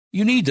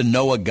You need to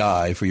know a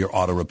guy for your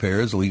auto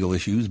repairs, legal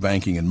issues,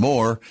 banking, and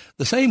more.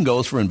 The same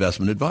goes for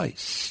investment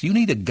advice. You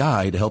need a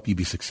guy to help you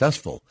be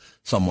successful,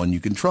 someone you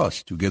can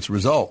trust, who gets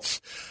results.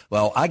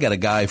 Well, I got a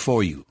guy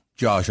for you,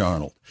 Josh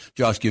Arnold.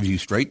 Josh gives you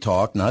straight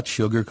talk, not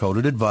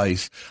sugar-coated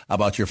advice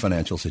about your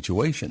financial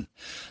situation.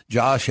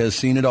 Josh has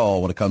seen it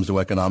all when it comes to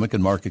economic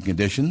and market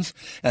conditions,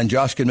 and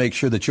Josh can make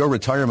sure that your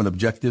retirement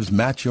objectives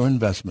match your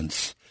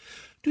investments.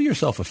 Do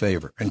yourself a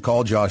favor and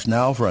call Josh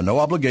now for a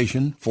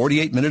no-obligation,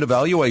 48-minute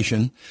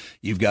evaluation.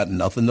 You've got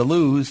nothing to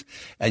lose,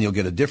 and you'll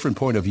get a different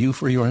point of view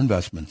for your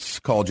investments.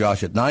 Call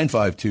Josh at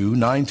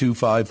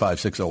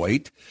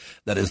 952-925-5608.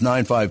 That is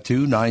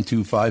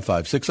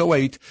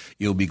 952-925-5608.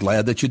 You'll be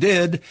glad that you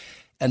did.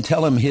 And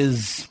tell him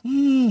his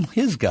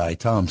guy,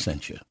 Tom,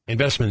 sent you.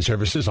 Investment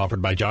services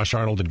offered by Josh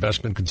Arnold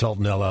Investment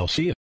Consultant,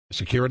 LLC, a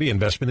security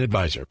investment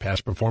advisor.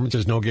 Past performance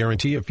is no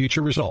guarantee of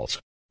future results.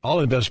 All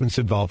investments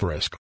involve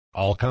risk.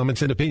 All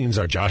comments and opinions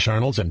are Josh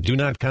Arnold's and do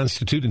not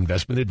constitute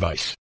investment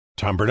advice.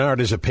 Tom Bernard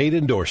is a paid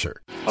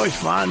endorser. Oh,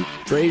 it's fun,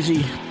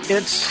 crazy.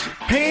 It's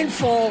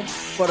painful,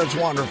 but it's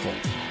wonderful.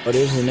 What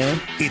is the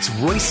name? It's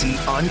Reusse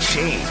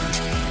Unchained.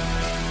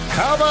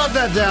 How about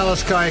that,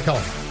 Dallas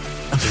Keuchel?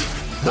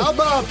 How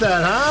about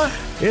that, huh?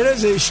 It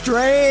is a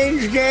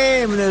strange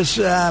game, this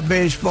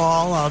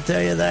baseball, I'll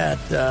tell you that.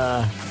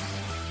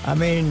 I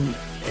mean,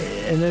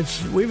 and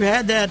we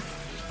had that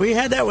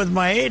with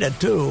Maeda,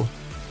 too.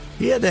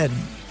 He had that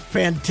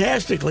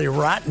fantastically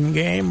rotten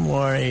game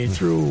where he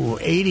threw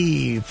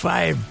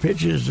 85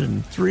 pitches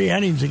in 3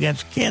 innings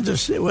against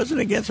Kansas City. Wasn't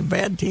it against a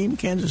bad team,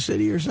 Kansas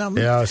City or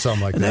something? Yeah,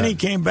 something like that. And then he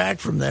came back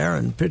from there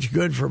and pitched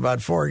good for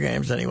about 4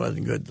 games, and he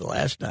wasn't good the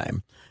last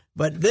time.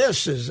 But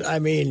this is, I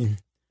mean,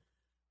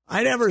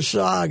 I never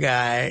saw a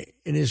guy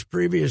in his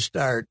previous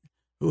start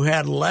who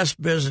had less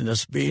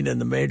business being in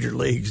the major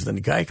leagues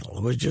than Keuchel.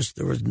 It was just,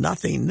 there was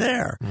nothing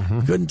there.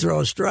 Mm-hmm. Couldn't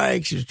throw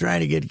strikes. He was trying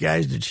to get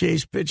guys to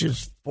chase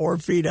pitches 4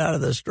 feet out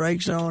of the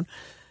strike zone.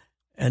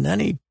 And then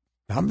he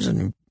comes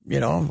and,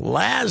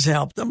 Laz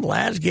helped him.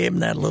 Laz gave him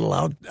that little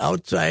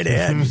outside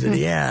edge that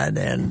he had.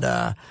 And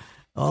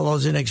all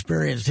those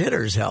inexperienced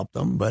hitters helped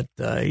him. But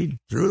he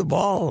threw the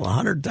ball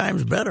 100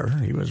 times better.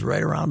 He was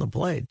right around the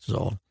plate.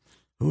 So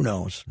who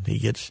knows?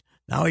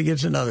 Now he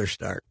gets another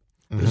start.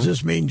 Does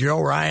this mean Joe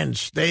Ryan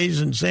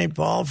stays in St.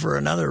 Paul for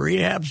another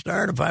rehab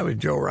start? If I was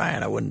Joe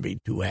Ryan, I wouldn't be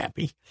too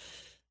happy.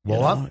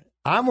 Well,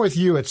 I'm with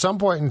you. At some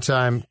point in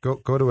time, go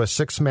to a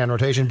 6-man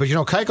rotation. But,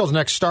 Keuchel's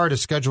next start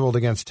is scheduled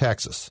against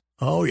Texas.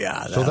 Oh,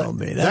 yeah.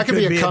 That could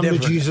be a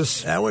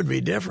come-to-Jesus. That would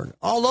be different.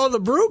 Although the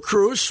Brew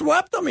Crew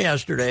swept them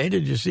yesterday.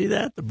 Did you see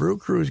that? The Brew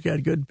Crew's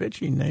got good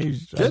pitching. They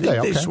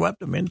swept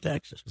them in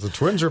Texas. The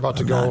Twins are about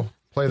to go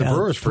play the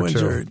Brewers for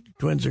 2.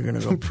 Twins are going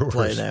to go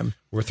play them.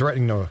 We're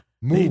threatening to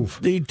move.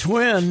 The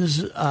Twins,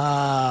 16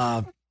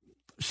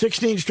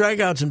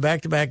 strikeouts in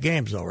back-to-back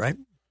games, though, right?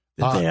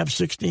 Did they have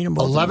 16 in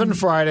both? 11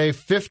 Friday,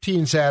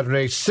 15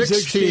 Saturday,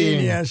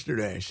 16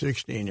 yesterday.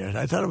 16 yesterday.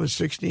 I thought it was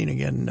 16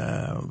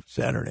 again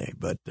Saturday,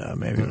 but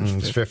maybe it was 15.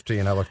 It's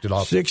 15. I looked it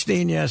up.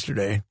 16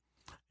 yesterday.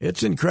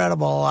 It's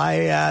incredible.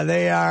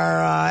 They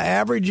are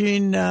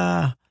averaging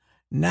now.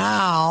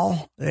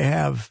 They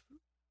have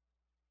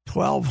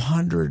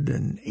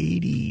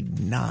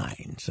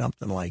 1,289,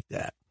 something like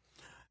that.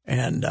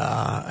 And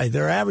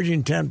they're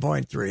averaging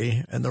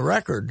 10.3, and the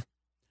record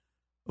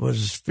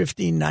was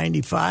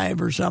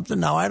 1,595 or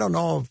something. Now, I don't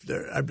know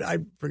if I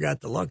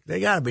forgot to look. They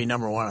got to be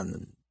number 1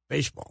 in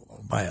baseball,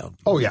 though, by a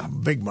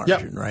big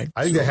margin, right?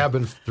 I think they have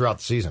been throughout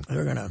the season.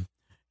 They're going to.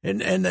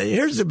 And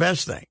here's the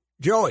best thing.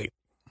 Joey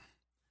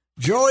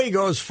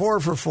goes 4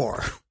 for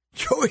 4.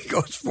 Joey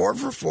goes 4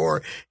 for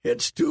 4,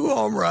 hits 2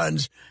 home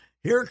runs.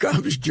 Here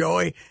comes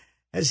Joey.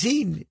 Has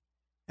he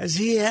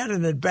had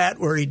an at-bat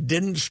where he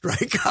didn't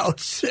strike out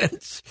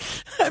since?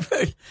 He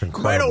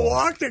might have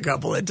walked a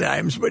couple of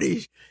times, but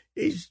he's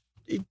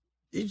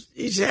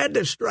had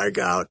to strike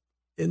out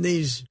in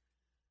these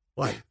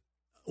 5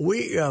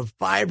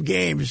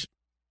 games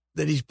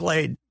that he's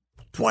played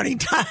 20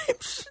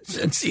 times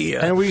since he.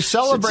 And we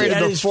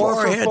celebrated the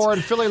 4 for 4 in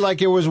Philly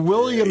like it was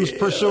Williams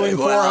pursuing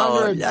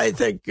 400. I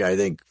think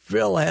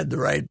Phil had the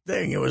right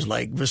thing. It was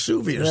like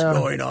Vesuvius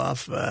going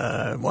off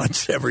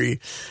once every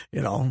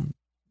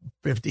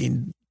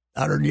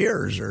 1,500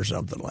 years or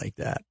something like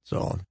that.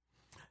 So,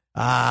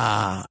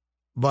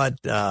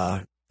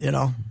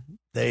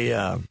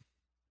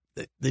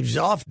 these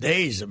off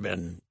days have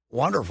been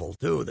wonderful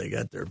too. They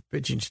got their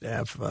pitching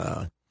staff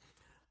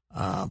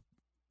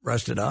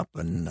rested up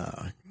and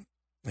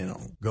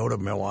go to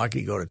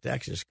Milwaukee, go to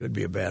Texas. Could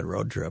be a bad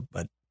road trip,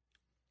 but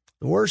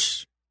the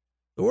worse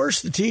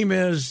the team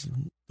is,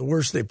 the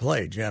worse they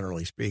play,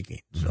 generally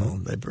speaking. So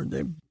they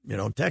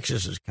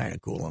Texas is kind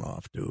of cooling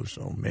off too.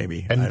 So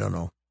maybe I don't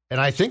know. And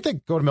I think they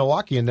go to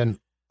Milwaukee and then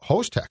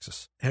host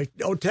Texas.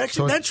 Texas,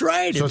 so that's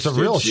right. So it's a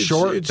real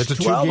short. It's a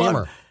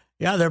 2-gamer.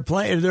 Yeah, they're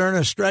playing. They're in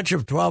a stretch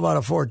of 12 out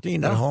of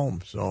 14 at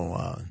home.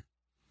 So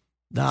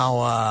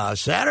now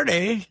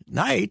Saturday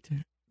night,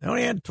 they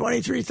only had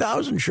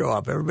 23,000 show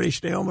up. Everybody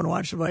stay home and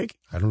watch the Vikings.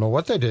 I don't know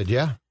what they did.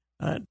 Yeah.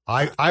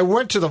 I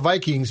went to the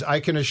Vikings. I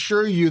can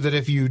assure you that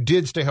if you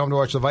did stay home to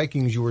watch the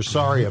Vikings, you were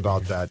sorry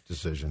about that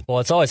decision. Well,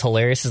 it's always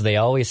hilarious is they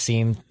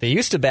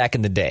used to back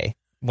in the day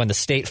when the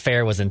state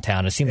fair was in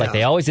town. It seemed like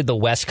they always did the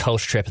West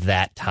Coast trip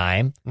that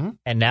time. Mm-hmm.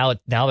 And now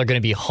they're going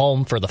to be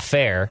home for the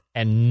fair,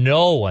 and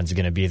no one's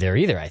going to be there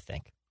either, I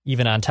think,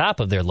 even on top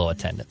of their low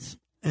attendance.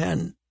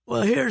 And,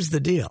 well, here's the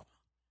deal.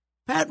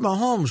 Pat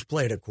Mahomes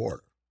played a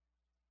quarter.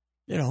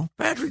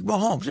 Patrick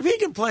Mahomes, if he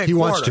can play a quarter. He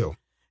wants to.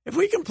 If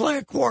we can play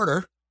a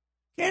quarter,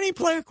 can he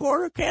play a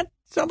quarter? Can't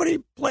somebody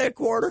play a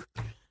quarter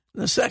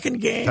in the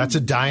second game? That's a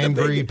dying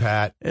breed,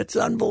 Pat. It's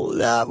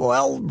unbelievable.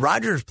 Well,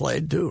 Rodgers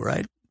played too,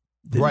 right?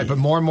 Right, but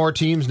more and more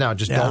teams now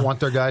just don't want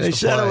their guys to play. They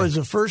said it was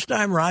the first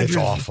time Rodgers. It's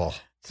awful.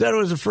 Said it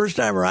was the first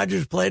time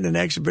Rodgers played an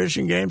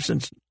exhibition game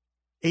since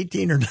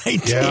 18 or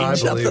 19,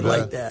 something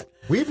like that.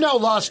 We've now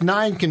lost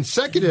 9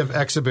 consecutive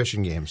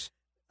exhibition games.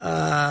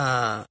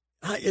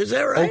 Is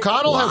that right?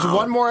 O'Connell has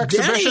one more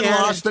exhibition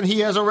loss than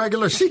he has a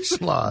regular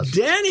season loss.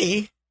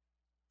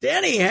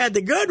 Denny had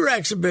the good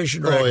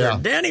exhibition record. Yeah.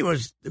 Denny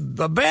was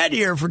a bad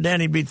year for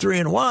Denny to be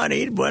 3-1.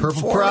 He went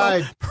Purple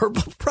Pride.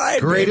 Purple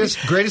Pride. Greatest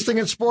thing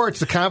in sports,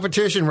 the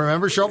competition.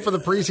 Remember, show up for the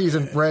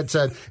preseason. Red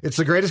said it's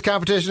the greatest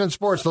competition in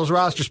sports. Those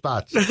roster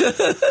spots.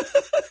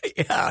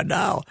 Yeah,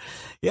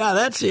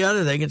 that's the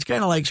other thing. It's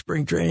kind of like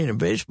spring training in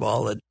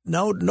baseball. That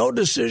no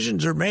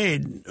decisions are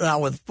made. Now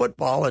with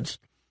football, it's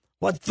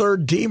what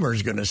third teamer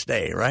is going to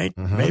stay, right?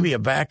 Mm-hmm. Maybe a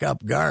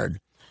backup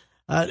guard.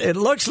 It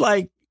looks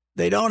like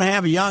they don't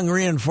have young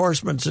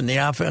reinforcements in the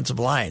offensive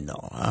line,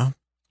 though, huh?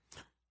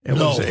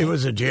 It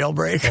was a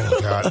jailbreak.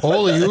 Oh, God.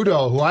 Ole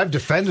Udo, who I've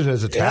defended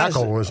as a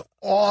tackle, was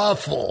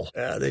awful.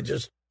 Yeah, they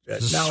just...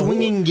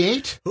 swinging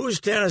gate? Who's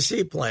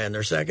Tennessee playing?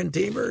 Their second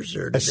teamers?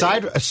 Or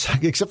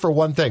except for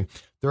one thing.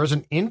 There was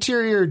an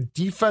interior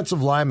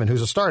defensive lineman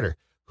who's a starter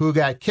who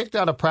got kicked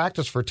out of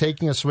practice for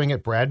taking a swing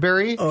at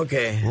Bradbury.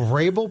 Okay.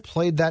 Vrabel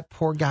played that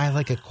poor guy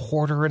like a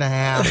quarter and a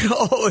half.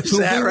 Oh, is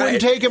that right?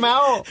 Wouldn't take him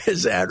out.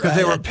 Is that right? Because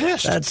they were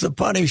pissed. That's the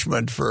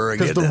punishment for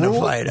getting in a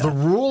fight. The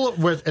rule,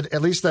 with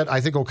at least that I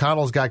think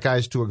O'Connell's got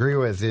guys to agree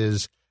with,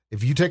 is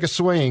if you take a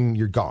swing,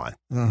 you're gone.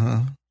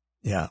 Mm-hmm.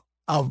 Yeah.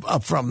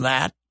 From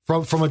that?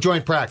 From a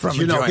joint practice.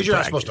 Because you're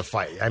not supposed to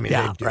fight. I mean,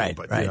 yeah, they do,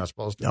 but you're not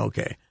supposed to.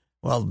 Okay.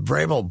 Well,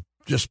 Vrabel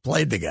just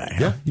played the guy.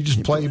 Yeah, he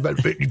just played, but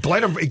he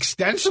played him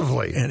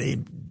extensively.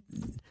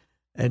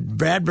 And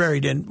Bradbury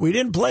didn't. We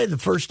didn't play the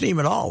first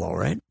team at all, though,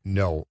 right?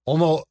 No,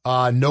 almost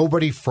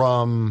nobody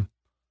from.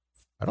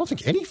 I don't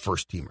think any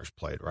first teamers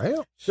played, right?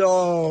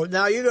 So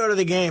now you go to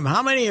the game.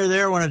 How many are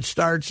there when it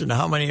starts, and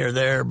how many are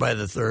there by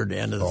the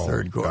end of the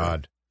third quarter?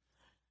 God.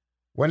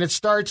 When it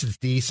starts, it's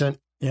decent.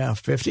 Yeah,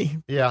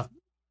 50. Yeah,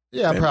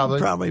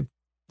 probably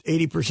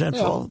 80%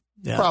 full.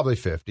 Yeah. Probably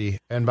 50,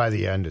 and by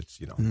the end, it's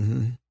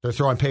they're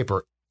throwing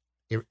paper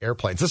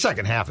airplanes. The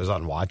second half is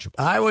unwatchable.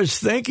 I was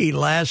thinking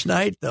last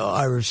night, though,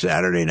 or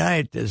Saturday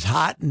night, as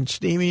hot and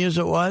steamy as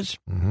it was,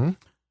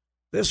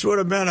 this would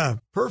have been a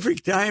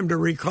perfect time to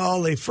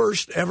recall the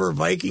first ever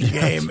Viking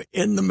game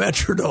in the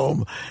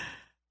Metrodome.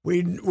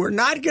 We're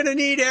not going to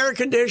need air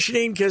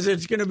conditioning because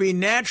it's going to be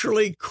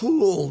naturally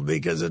cooled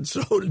because it's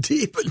so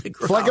deep in the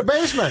ground. It's like a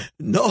basement.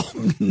 No,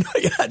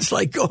 it's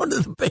like going to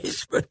the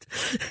basement.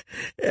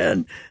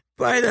 And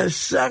by the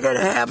second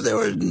half, there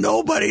was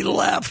nobody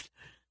left.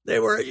 They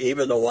were,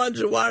 even the ones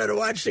who wanted to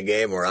watch the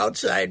game were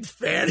outside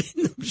fanning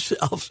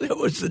themselves. It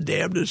was the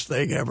damnedest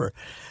thing ever.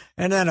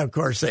 And then, of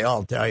course, they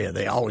all tell you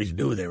they always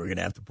knew they were going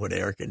to have to put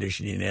air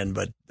conditioning in.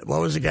 But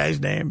what was the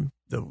guy's name?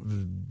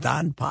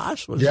 Don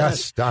Pass?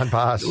 Don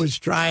Pass. Was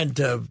trying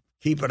to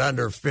keep it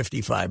under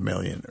 $55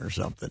 million or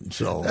something.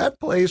 So that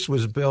place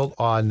was built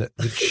on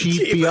the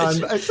cheap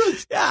beyond.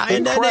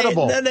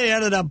 Incredible. And then they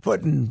ended up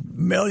putting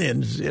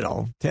millions,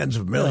 tens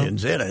of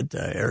millions in it,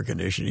 air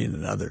conditioning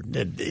and other.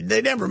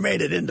 They never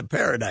made it into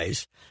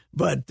paradise,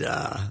 but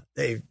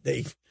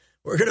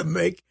we're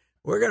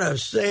gonna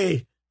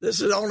say this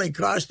has only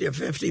cost you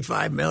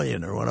 $55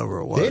 million or whatever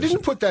it was. They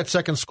didn't put that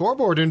second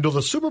scoreboard into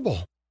the Super Bowl.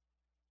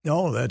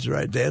 No, that's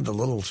right. They had the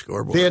little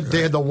scoreboard.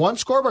 They had the one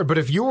scoreboard, but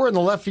if you were in the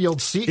left field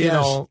seat,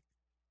 or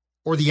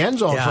the end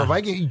zone for a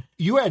Viking,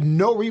 you had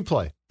no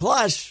replay.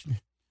 Plus,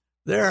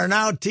 there are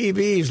now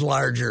TVs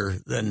larger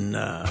than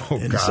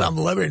in some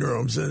living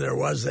rooms than there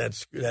was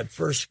that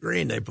first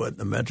screen they put in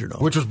the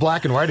Metrodome, which was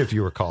black and white, if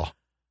you recall.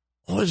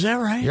 Oh, is that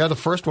right? Yeah, the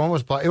first one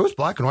was black. It was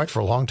black and white for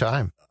a long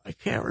time. I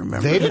can't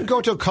remember. They didn't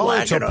go to color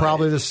until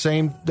probably the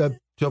same.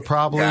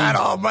 God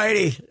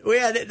Almighty,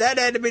 that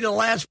had to be the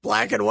last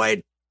black and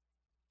white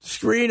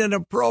screen in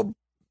a pro.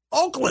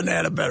 Oakland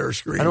had a better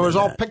screen. And it was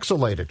all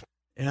pixelated.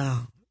 Yeah.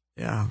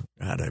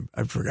 God,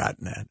 I've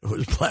forgotten that. It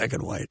was black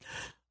and white.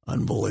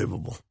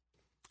 Unbelievable.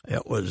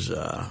 It was.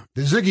 The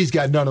Ziggy's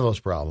got none of those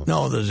problems.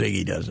 No, the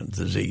Ziggy doesn't.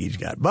 The Ziggy's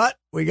got. But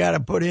we got to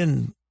put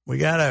in. We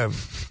got to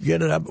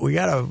get it up. We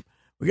got to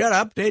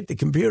update the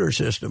computer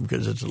system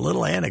because it's a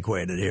little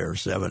antiquated here,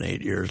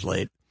 7-8 years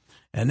late,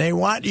 and they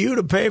want you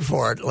to pay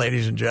for it,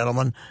 ladies and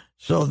gentlemen.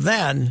 So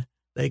then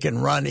they can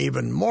run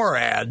even more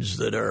ads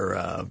that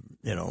are,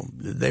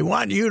 they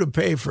want you to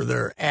pay for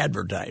their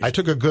advertising. I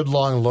took a good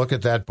long look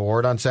at that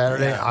board on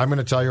Saturday. Yeah. I'm going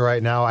to tell you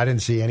right now, I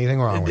didn't see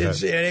anything wrong with it. Didn't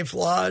see any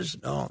flaws?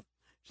 No.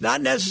 It's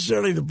not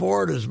necessarily the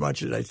board as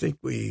much as I think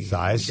we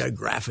got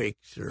graphics.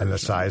 And the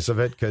size of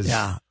it? Because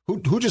yeah.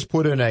 Who just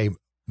put in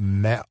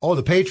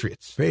the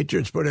Patriots.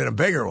 Patriots put in a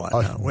bigger one.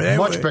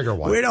 Much bigger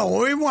one.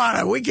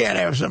 We can't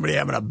have somebody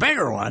having a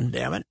bigger one,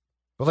 damn it.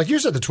 But like you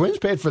said, the Twins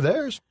paid for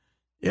theirs.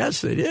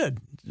 Yes, they did.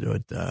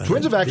 But,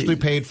 Twins have actually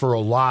paid for a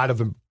lot of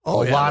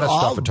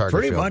stuff at Target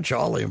Pretty Field. much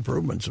all the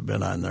improvements have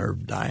been on their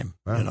dime.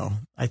 Yeah.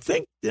 I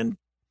think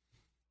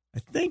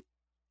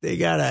they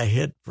got a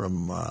hit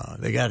from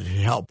they got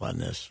help on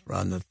this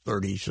around the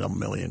 30-some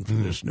million for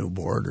this new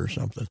board or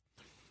something.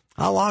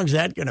 How long is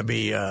that going to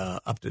be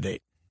up to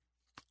date?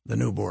 The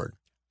new board.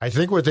 I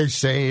think what they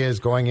say is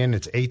going in,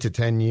 it's 8 to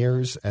 10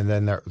 years, and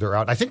then they're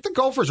out. I think the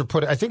Gophers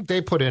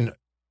they put in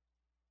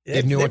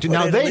a new one too.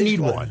 Now they need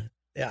one.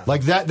 Yeah.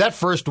 Like that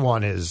first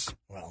one is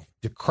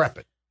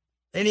decrepit.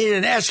 They need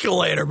an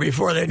escalator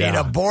before they need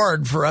a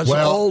board for us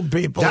old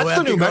people. That's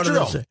the new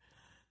Metrodome.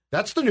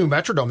 That's the new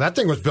Metrodome. That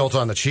thing was built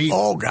on the cheap.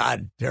 Oh,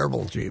 God.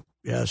 Terrible cheap.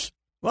 Yes.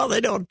 Well,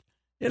 they don't,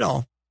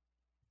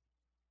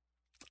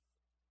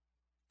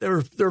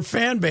 their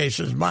fan base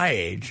is my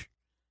age.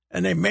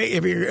 And they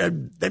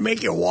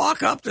make you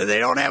walk up to, they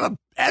don't have an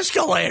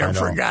escalator,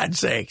 for God's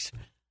sakes.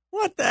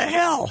 What the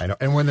hell? I know.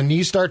 And when the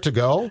knees start to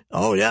go,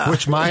 oh yeah,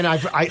 which mine I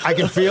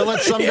can feel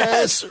it some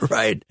yes, days.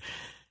 Right.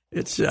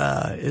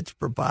 It's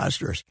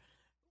preposterous.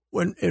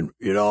 When in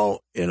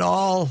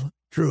all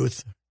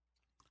truth,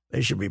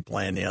 they should be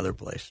playing the other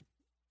place.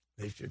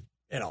 They should,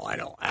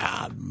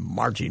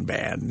 marching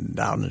band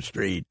down the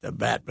street, the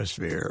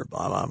atmosphere,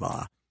 blah blah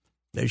blah.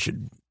 They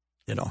should,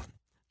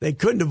 they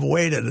couldn't have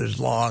waited as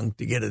long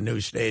to get a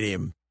new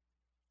stadium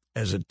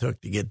as it took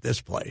to get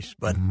this place,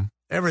 but. Mm-hmm.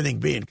 Everything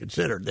being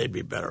considered, they'd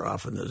be better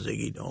off in the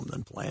Ziggy Dome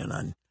than playing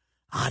on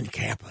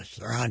campus.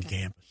 They're on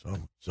campus,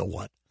 so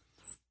what?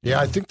 Yeah,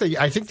 I think the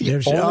only thing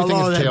is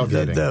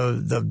tailgating.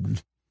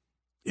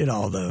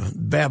 The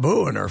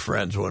Babu and her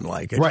friends wouldn't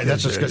like it. Right,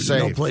 that's just going to say.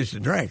 No place to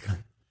drink.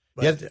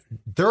 But,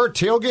 there are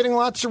tailgating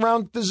lots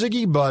around the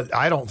Ziggy, but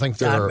I don't think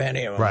there are. Not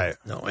many of them. Right.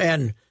 No,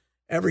 and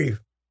every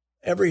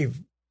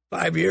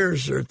 5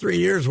 years or 3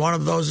 years, one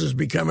of those is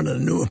becoming a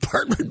new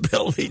apartment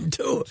building,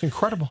 too. It's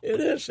incredible.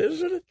 It is,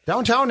 isn't it?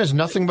 Downtown is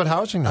nothing but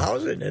housing now.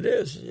 Housing, it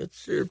is.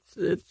 It's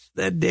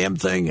that damn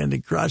thing, and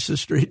across the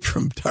street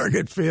from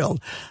Target Field,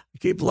 I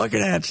keep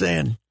looking at it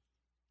saying,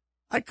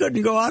 I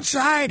couldn't go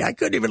outside. I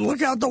couldn't even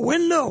look out the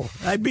window.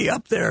 I'd be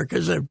up there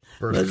because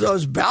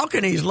those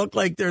balconies look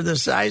like they're the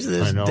size of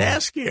this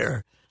desk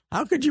here.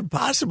 How could you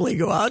possibly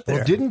go out there?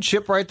 Well, didn't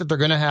Chip write that they're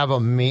going to have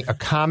a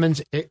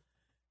commons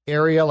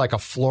area, like a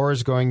floor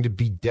is going to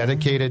be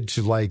dedicated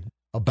to like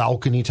a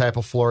balcony type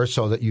of floor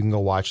so that you can go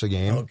watch the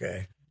game?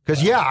 Okay.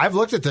 Because, I've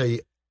looked at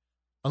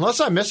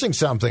unless I'm missing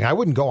something, I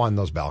wouldn't go on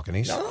those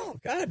balconies. No,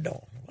 God,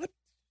 no. What?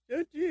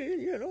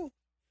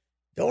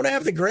 Don't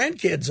have the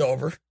grandkids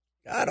over.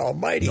 God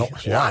almighty.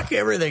 Lock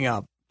everything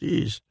up.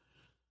 Jeez.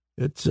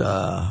 It's,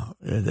 Yeah,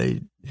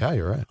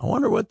 you're right. I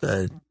wonder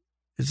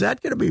is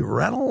that going to be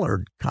rental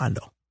or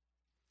condo?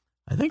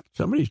 I think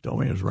somebody's told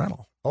me it's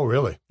rental. Oh,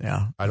 really?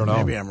 Yeah. I don't know.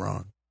 Maybe I'm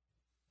wrong.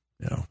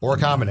 Or a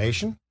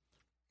combination?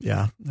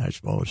 Yeah, I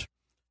suppose.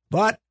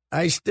 But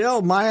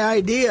my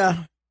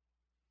idea,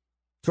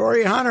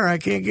 Torrey Hunter, I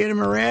can't get him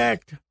to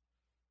react.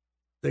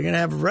 They're going to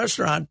have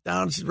restaurants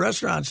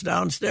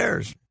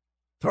downstairs.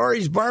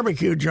 Torrey's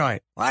barbecue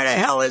joint. Why the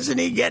hell isn't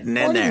he getting in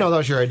there? I didn't know that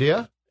was your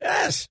idea.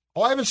 Yes.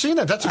 Oh, I haven't seen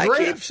that. That's great.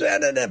 I keep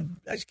sending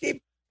him. I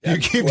keep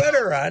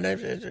Twitter on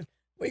it.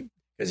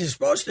 Because he's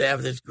supposed to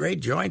have these great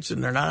joints,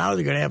 and they're not out.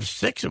 They're going to have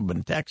 6 of them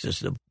in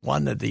Texas. The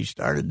one that he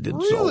started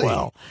did so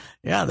well.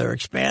 Yeah, they're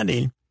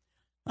expanding.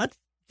 Let's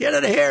get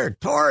it here.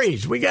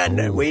 Torrey's. We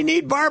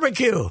need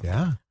barbecue.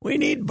 Yeah. We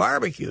need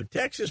barbecue.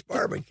 Texas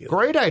barbecue.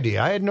 Great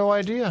idea. I had no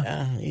idea.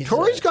 Yeah,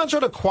 Torrey's gone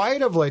sort of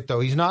quiet of late, though.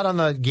 He's not on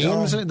the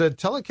games, the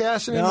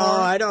telecast anymore. No,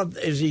 I don't.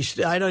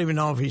 I don't even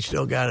know if he's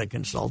still got a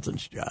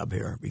consultant's job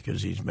here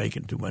because he's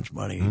making too much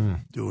money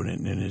doing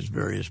it in his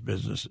various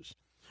businesses.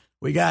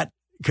 We got.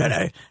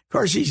 Of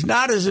course, he's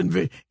not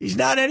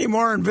any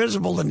more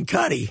invisible than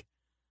Cuddy.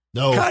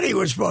 No, Cuddy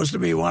was supposed to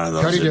be one of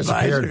those Cuddy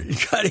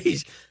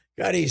advisors.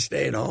 Cuddy's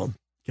staying home.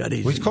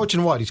 He's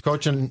coaching what? He's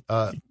coaching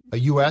a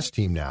U.S.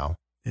 team now.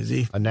 Is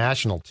he? A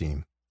national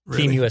team.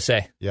 Really? Team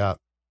USA. Yeah,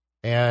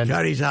 and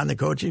Cuddy's on the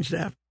coaching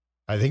staff.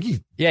 I think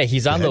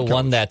he's on the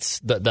one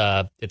that's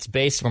it's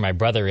based where my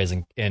brother is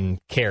in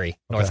Cary,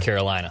 North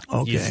Carolina.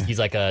 Okay. He's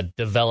like a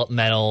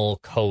developmental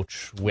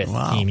coach with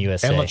Team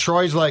USA. And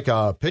LaTroy's like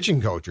a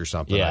pitching coach or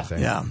something, I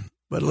think. Yeah.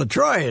 But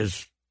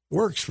LaTroy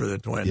works for the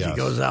Twins. Yes. He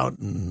goes out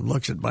and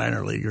looks at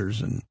minor leaguers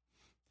and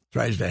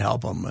tries to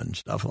help them and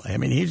stuff. I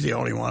mean, he's the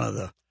only one of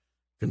the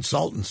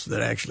consultants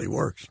that actually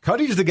works.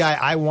 Cuddy's the guy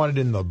I wanted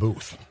in the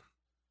booth,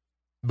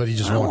 but he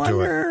just won't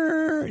do it.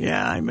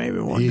 Yeah, I maybe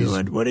won't do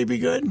it. Would he be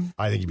good?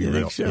 I think he'd be you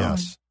real. Think so?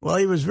 Yes. Well,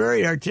 he was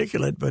very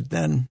articulate, but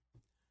then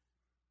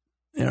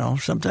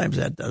sometimes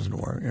that doesn't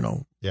work.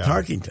 Yeah.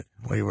 Tarkington,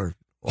 we were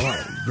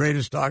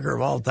greatest talker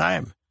of all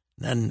time.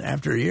 Then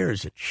after a year, he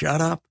said,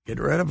 "Shut up, get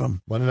rid of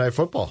him." Monday Night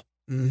Football.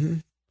 Mm-hmm.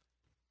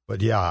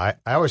 But yeah, I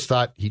always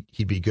thought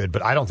he'd be good,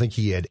 but I don't think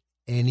he had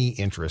any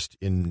interest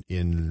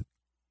in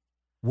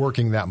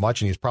working that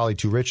much, and he's probably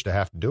too rich to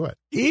have to do it.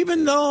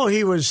 Even though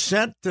he was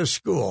sent to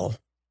school,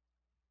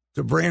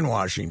 to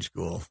brainwashing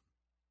school,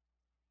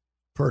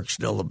 Perk's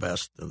still the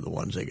best of the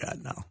ones they got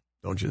now,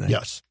 don't you think?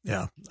 Yes.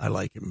 Yeah, I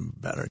like him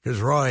better because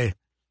Roy.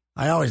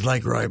 I always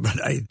like Roy,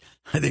 but I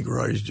think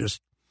Roy's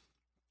just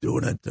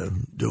doing it to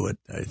do it.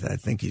 I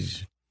think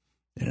he's.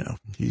 I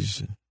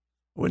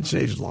wouldn't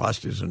say he's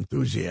lost his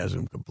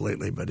enthusiasm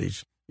completely, but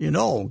he's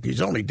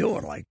only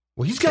doing like.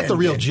 Well, he's got the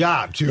real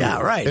job, too. Yeah,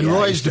 right. In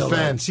Roy's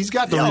defense, he's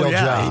got the real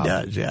job. He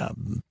does, yeah.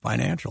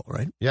 Financial,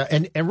 right? Yeah,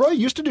 and Roy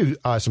used to do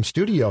some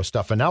studio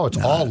stuff, and now it's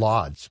all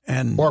Lauds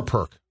or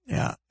Perk.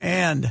 Yeah,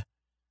 and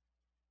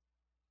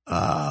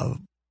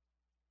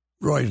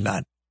Roy's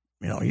not,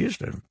 he used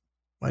to,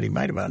 but he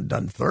might have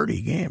done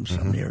 30 games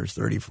some years,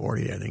 30,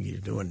 40. I think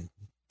he's doing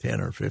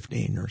 10 or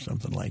 15 or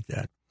something like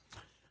that.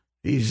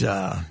 He's,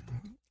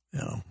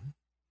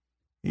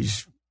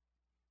 he's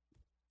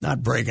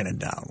not breaking it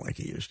down like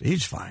he used to.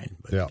 He's fine,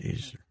 but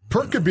he's...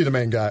 Perk could be the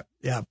main guy.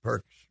 Yeah,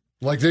 Perk.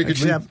 Like they could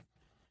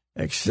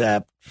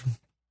Except,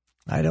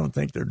 I don't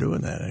think they're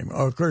doing that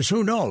anymore. Of course,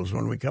 who knows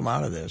when we come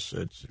out of this?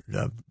 It's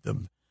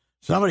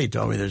somebody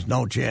told me there's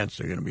no chance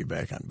they're going to be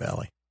back on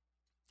Bally.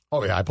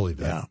 Oh, yeah, I believe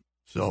that. Yeah,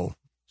 so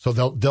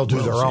they'll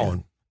do their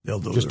own. They'll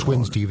do just their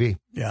Twins own. TV.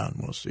 Yeah, and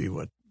we'll see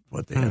what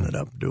they ended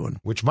up doing.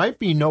 Which might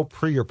be no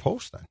pre or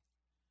post then.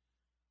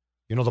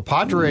 The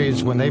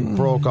Padres, when they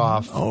broke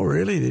off. Oh,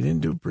 really? They didn't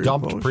do pre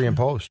dumped pre and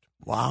post.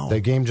 Wow. The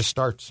game just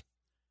starts.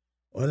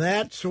 Well,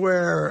 that's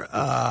where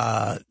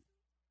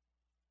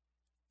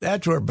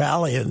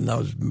Bally and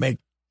those make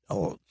a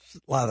lot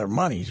of their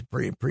money,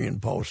 pre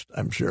and post,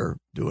 I'm sure,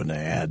 doing the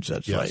ads.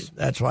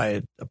 That's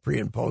why a pre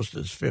and post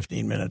is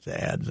 15 minutes of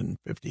ads and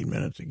 15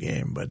 minutes a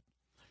game. But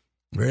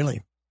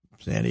really,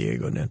 San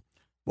Diego did.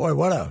 Boy,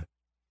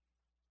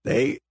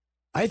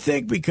 I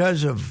think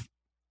because of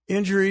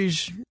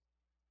injuries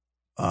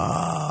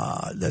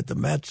that the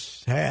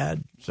Mets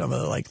had, some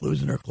of the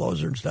losing their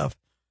closer and stuff,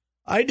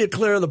 I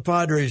declare the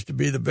Padres to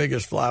be the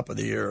biggest flop of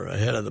the year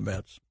ahead of the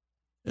Mets.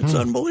 It's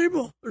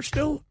unbelievable.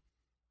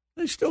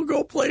 They still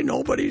go play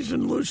nobodies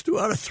and lose 2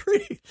 out of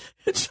 3.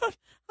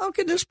 How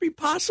can this be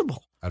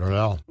possible? I don't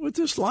know. With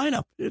this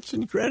lineup, it's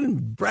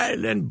incredible.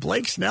 And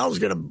Blake Snell's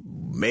going to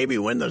maybe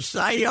win the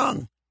Cy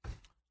Young.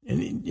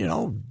 And,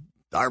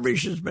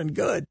 Darvish has been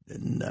good.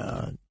 And,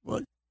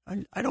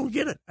 I don't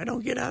get it. I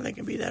don't get how they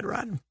can be that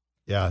rotten.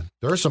 Yeah,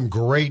 there are some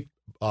great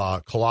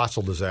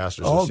colossal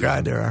disasters. Oh,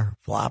 God, there are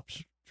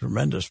flops,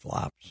 tremendous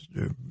flops.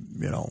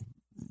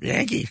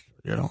 Yankees,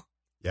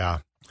 Yeah.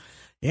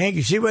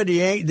 Yankees, see what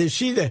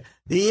the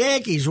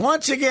Yankees,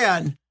 once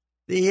again,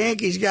 the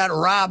Yankees got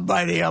robbed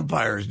by the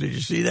umpires. Did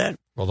you see that?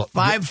 Well,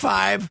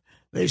 5-5,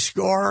 they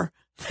score,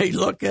 they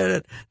look at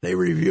it, they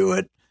review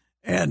it,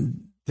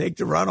 and take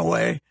the run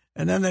away.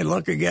 And then they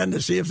look again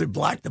to see if they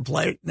blocked the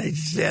plate. And they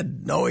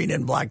said, no, he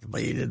didn't block the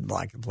plate. He didn't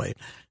block the plate.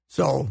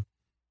 So,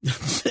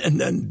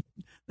 and then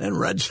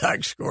Red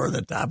Sox score at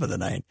the top of the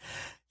ninth.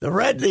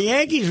 The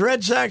Yankees,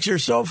 Red Sox are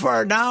so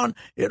far down,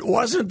 it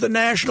wasn't the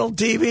national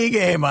TV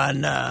game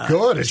on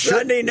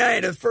Sunday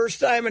night, the first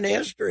time in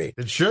history.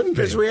 It shouldn't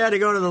be. Because we had to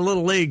go to the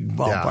Little League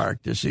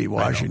ballpark to see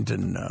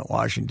Washington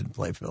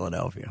play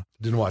Philadelphia.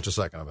 Didn't watch a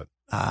second of it.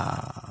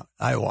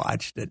 I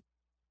watched it.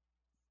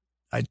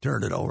 I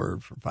turned it over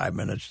for 5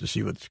 minutes to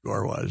see what the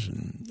score was,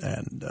 and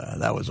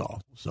that was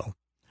all. So,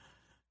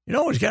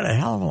 he's got a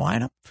hell of a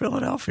lineup,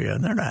 Philadelphia,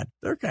 and they're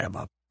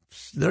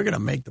going to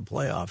make the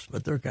playoffs,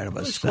 but they're kind of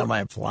a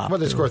semi-flop. Well,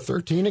 they scored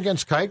 13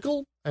 against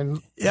Keuchel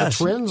and the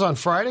Twins on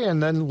Friday,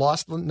 and then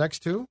lost the next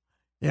 2.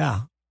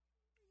 Yeah.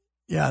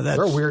 Yeah,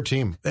 they're a weird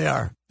team. They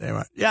are.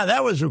 Yeah,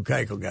 that was who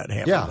Keuchel got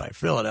hammered by.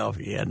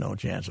 Philadelphia, he had no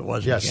chance. It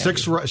wasn't.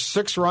 Yeah,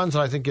 6 runs,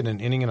 I think, in an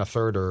inning and a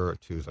third or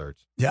 2/3.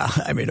 Yeah,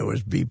 it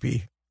was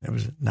BP.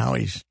 Now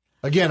he's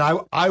again.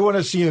 I want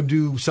to see him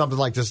do something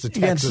like this to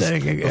Texas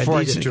before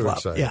I get too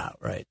excited. Yeah,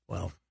 right.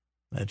 Well,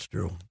 that's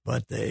true.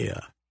 But they,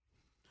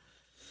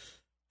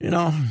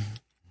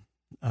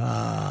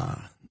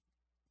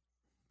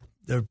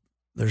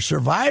 they're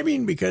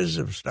surviving because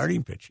of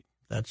starting pitching.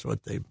 That's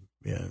what they.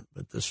 Yeah,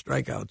 but the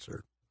strikeouts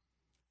are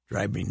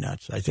driving me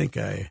nuts. I think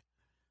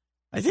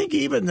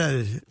even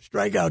the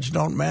strikeouts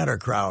don't matter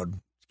crowd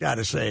has got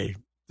to say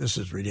this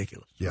is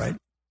ridiculous. Yeah. Right?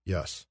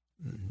 Yes.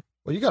 Mm-hmm.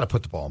 Well, you got to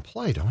put the ball in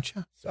play, don't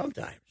you?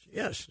 Sometimes,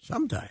 yes.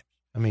 Sometimes.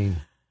 I mean,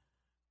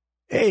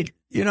 hey,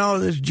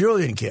 this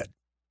Julian kid,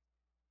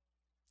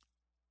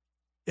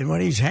 and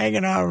when he's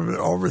hanging out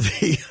over the,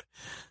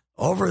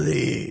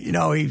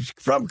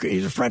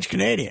 he's a French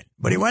Canadian,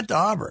 but he went to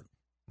Auburn.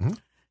 Mm-hmm.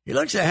 He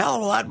looks a hell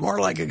of a lot more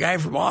like a guy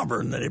from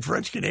Auburn than a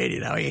French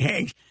Canadian. Now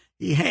he's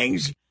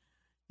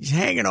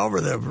hanging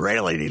over the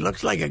railing. He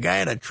looks like a guy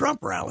at a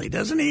Trump rally,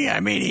 doesn't he? I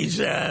mean, he's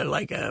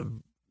like a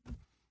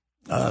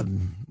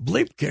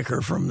bleep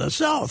kicker from the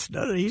South.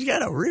 He's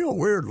got a real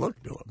weird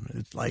look to him.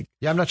 It's like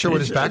I'm not sure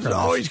what his background is. It's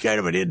always kind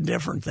of an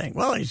indifferent thing.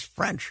 Well, he's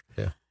French.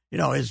 Yeah.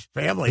 His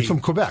family. He's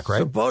from Quebec, right?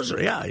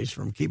 Supposedly, yeah, he's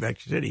from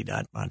Quebec City,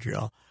 not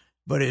Montreal.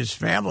 But his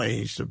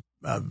family,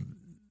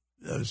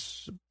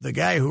 the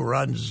guy who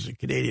runs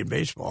Canadian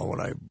baseball, when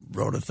I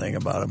wrote a thing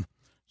about him,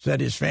 said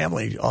his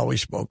family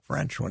always spoke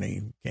French when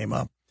he came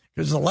up.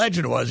 Because the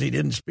legend was he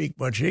didn't speak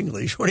much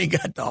English when he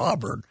got to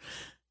Auburn,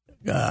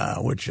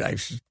 which I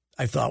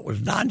thought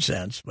was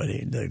nonsense. But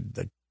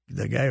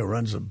the guy who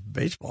runs the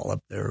baseball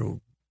up there,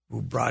 who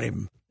brought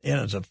him in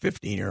as a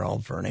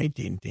 15-year-old for an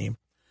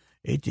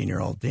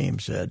 18-year-old team,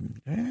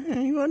 said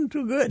he wasn't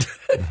too good.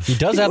 He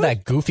does have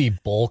that goofy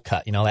bowl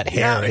cut, that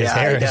hair. His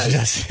hair is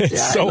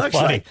just so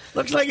funny.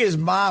 Looks like his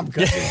mom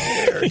cut his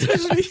hair.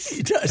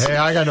 He does. Hey,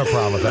 I got no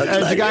problem with that.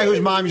 As the guy whose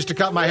mom used to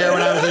cut my hair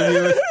when I was in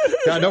youth,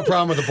 got no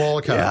problem with the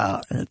bowl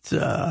cut.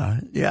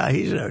 Yeah,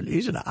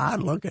 he's an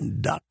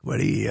odd-looking duck,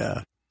 but he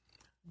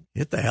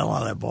hit the hell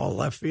out of that ball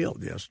left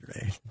field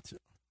yesterday.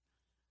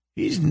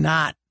 He's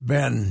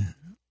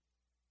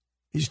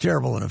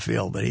terrible in the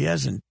field, but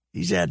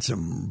he's had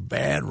some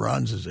bad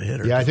runs as a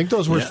hitter. Yeah, I think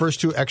those were his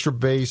first 2 extra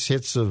base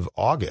hits of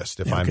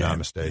August, if I'm not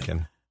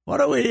mistaken. What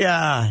do we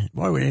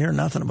hear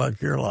nothing about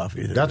Kirilloff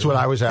either. That's what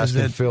I was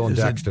asking Phil and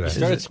Dex today. He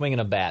started swinging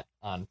a bat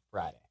on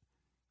Friday.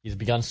 He's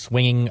begun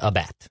swinging a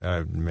bat.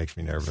 It makes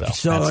me nervous.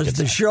 So has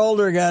the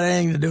shoulder got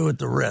anything to do with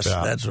the wrist?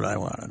 Yeah. That's what I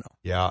want to know.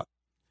 Yeah.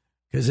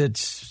 Because it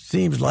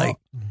seems like...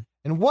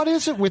 And what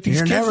is it with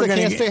these kids that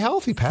can't stay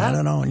healthy, Pat? I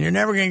don't know. And you're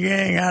never going to get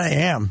anything out of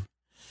him.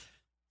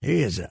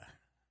 He is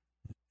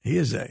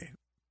a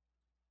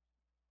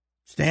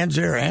stands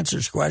there,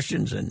 answers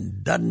questions,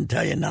 and doesn't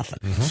tell you nothing.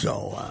 Mm-hmm.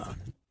 So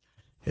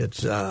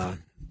it's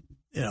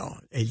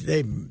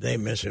they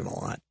miss him a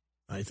lot.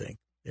 I think.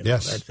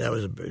 Yes, that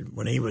was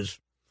when he was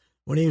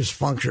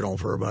functional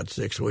for about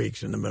 6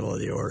 weeks in the middle of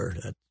the order.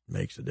 That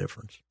makes a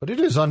difference. But it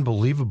is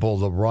unbelievable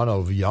the run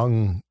of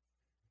young,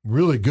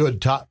 really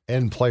good top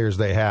end players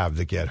they have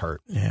that get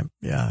hurt. Yeah,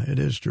 it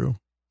is true.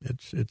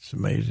 It's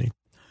amazing.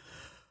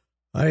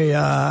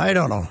 I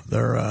don't know.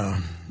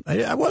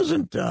 I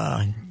wasn't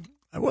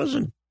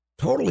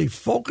totally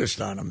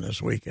focused on them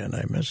this weekend.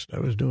 I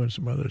was doing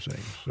some other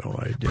things, so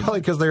I did.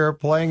 Probably because they were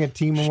playing a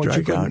team in which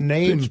you couldn't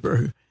name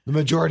Pittsburgh. The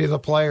majority of the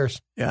players.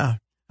 Yeah,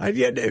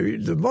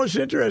 the most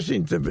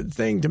interesting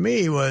thing to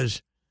me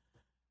was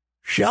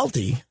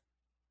Shelty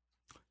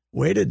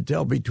waited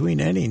till between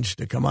innings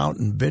to come out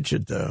and bitch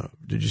at the.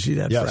 Did you see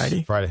that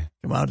Friday? Friday.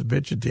 Come out to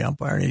bitch at the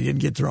umpire, and he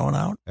didn't get thrown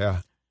out.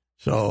 Yeah.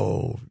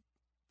 So.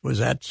 Was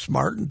that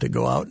smart to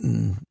go out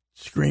and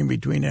scream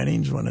between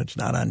innings when it's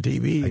not on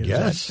TV? I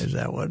guess. Is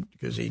that what?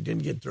 Because he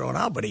didn't get thrown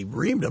out, but he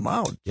reamed him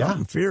out. Yeah.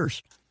 Something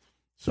fierce.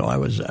 So I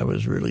was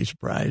really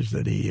surprised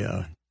that he,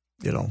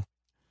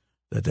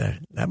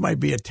 that might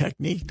be a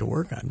technique to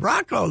work on.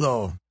 Rocco,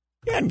 though,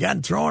 he hadn't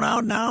gotten thrown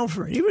out now.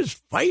 He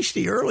was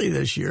feisty early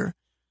this year.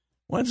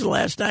 When's the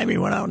last time he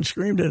went out and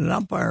screamed at an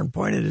umpire and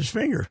pointed his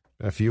finger?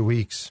 A few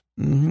weeks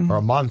or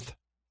a month.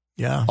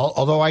 Yeah.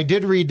 Although I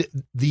did read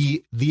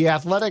the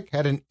Athletic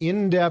had an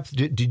in-depth.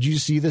 Did you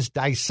see this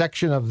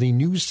dissection of the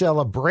new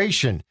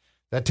celebration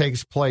that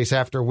takes place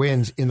after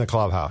wins in the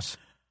clubhouse?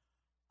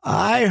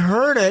 I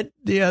heard it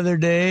the other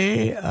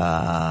day, but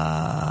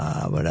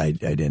I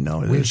didn't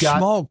know. There was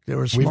smoke.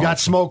 We've got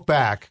smoke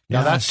back.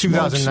 Now that's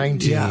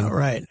 2019. Yeah,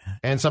 right.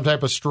 And some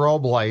type of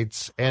strobe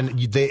lights. And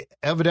they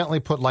evidently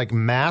put like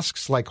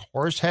masks, like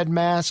horse head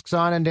masks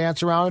on and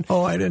dance around.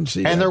 Oh, I didn't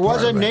see that. And there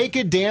was a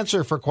naked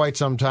dancer for quite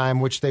some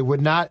time, which they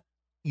would not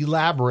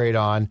elaborate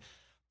on.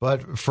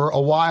 But for a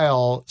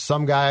while,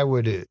 some guy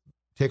would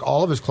take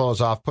all of his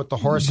clothes off, put the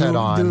horse head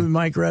on.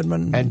 Mike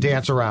Redmond. And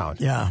dance around.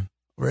 Yeah,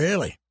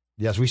 really?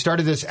 Yes, we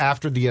started this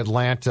after the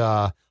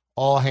Atlanta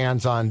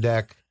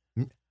all-hands-on-deck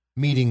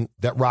meeting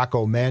that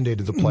Rocco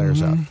mandated the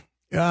players out.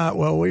 Yeah,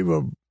 well,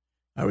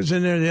 I was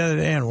in there the other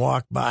day and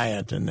walked by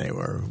it, and they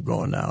were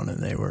going down,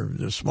 and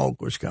the smoke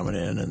was coming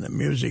in, and the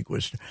music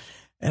was,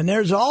 and there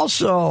was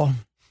also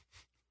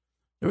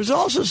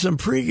some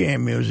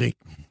pregame music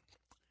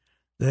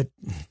that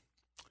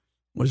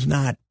was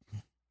not,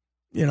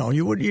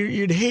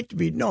 you'd hate to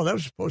be. No, that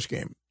was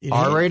postgame.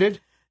 R-rated.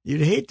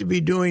 You'd hate to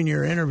be doing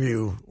your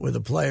interview with a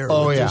player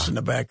with this in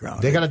the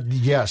background. They got to,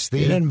 yes.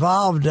 It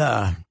involved,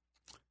 yes.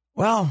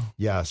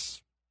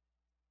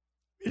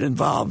 It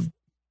involved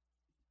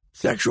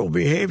sexual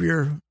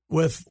behavior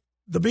with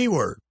the B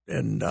word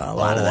and a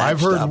lot of that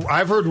stuff.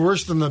 I've heard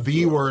worse than the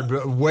B word,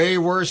 but way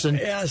worse. And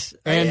yes,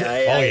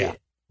 yeah.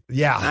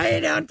 I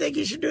don't think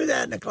you should do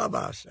that in the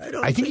clubhouse.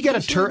 I think you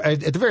got to turn. At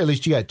the very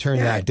least, you got to turn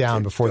that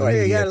down before the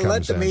media comes in. You got to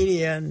let the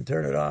media in,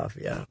 turn it off.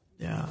 Yeah.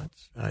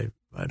 I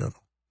don't know.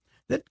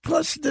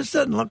 Plus, this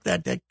doesn't look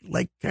that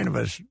like kind of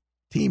a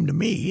team to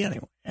me.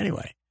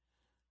 Anyway,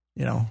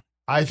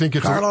 I think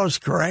it's Carlos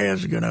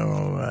Correa's going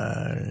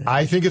to.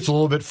 I think it's a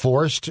little bit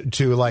forced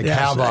to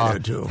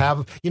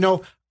have.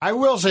 I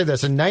will say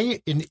this: in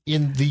the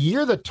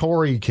year that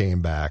Torrey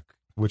came back,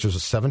 which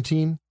was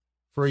 17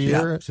 for a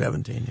year,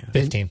 17,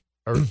 15.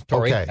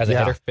 Torrey, Okay, as a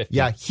hitter. 15.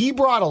 Yeah, he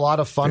brought a lot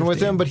of fun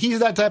with him, but he's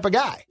that type of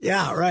guy.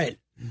 Yeah, right.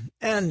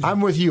 And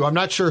I'm with you. I'm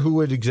not sure who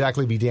would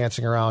exactly be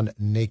dancing around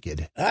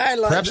naked.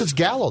 Perhaps it's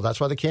Gallo. That's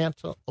why they can't.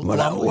 What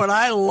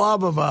I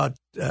love about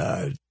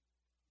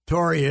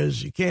Torrey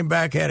is he came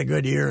back, had a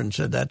good year, and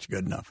said that's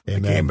good enough.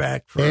 Amen. Came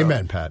back for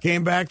Amen, Pat.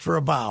 Came back for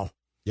a bow.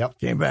 Yep.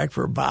 Came back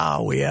for a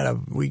bow.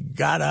 We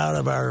got out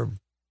of our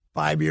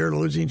 5-year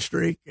losing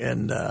streak,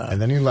 and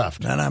then he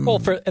left. And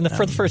for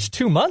the first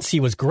 2 months, he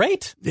was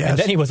great. Yes. And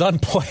then he was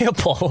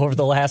unplayable over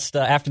the last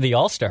after the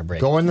All-Star break.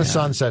 Go in the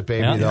sunset,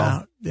 baby.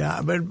 Though.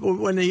 Yeah. But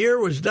when the year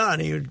was done,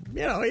 he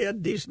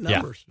had decent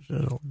numbers.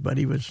 Yeah. But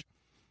he was.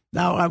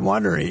 Now I'm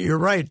wondering. You're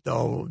right,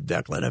 though,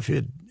 Declan.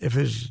 If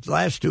his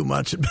last 2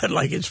 months had been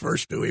like his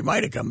first two, he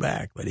might have come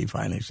back. But he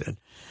finally said,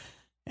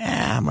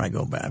 "I'm going to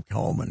go back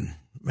home and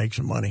make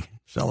some money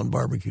selling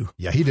barbecue."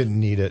 Yeah, he didn't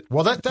need it.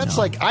 Well, that's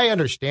like, I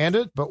understand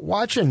it, but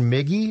watching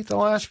Miggy the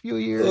last few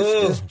years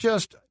is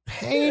just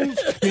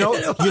painful.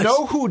 You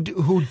know who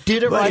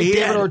did it right?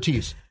 David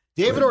Ortiz.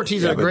 David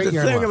Ortiz had a great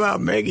year. The thing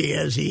about Miggy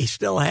is he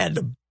still had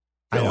to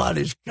fill out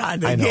his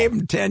contract. They gave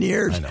him 10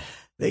 years. I know.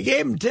 They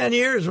gave him 10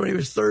 years when he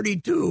was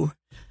 32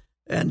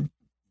 and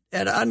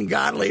an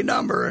ungodly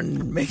number.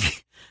 And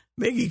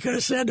Miggy could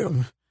have said to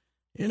him,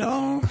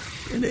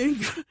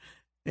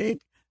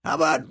 how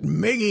about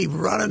Miggy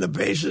running the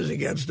bases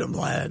against him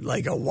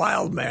like a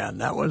wild man?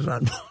 That was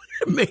on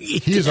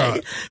Miggy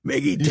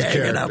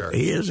tagging up.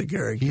 He is a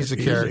character. He's a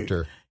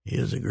character. He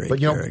is a great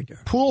character.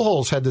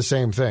 Pujols had the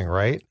same thing,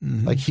 right?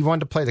 Mm-hmm. Like he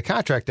wanted to play the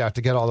contract out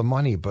to get all the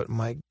money, but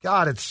my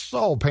God, it's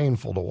so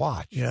painful to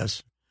watch.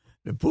 Yes.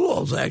 The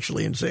Pujols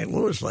actually in St.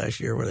 Louis last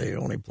year, where they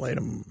only played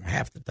him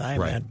half the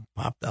time, had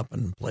popped up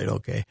and played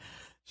okay.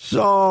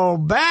 So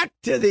back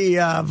to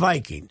the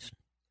Vikings.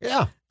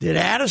 Yeah. Did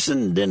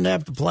Addison didn't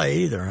have to play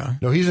either, huh?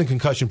 No, he's in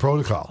concussion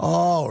protocol.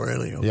 Oh,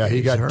 really? Okay. Yeah,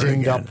 he got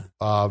dinged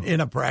up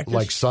in a practice,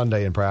 like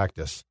Sunday in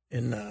practice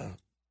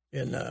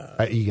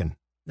at Egan.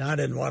 Not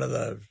in one of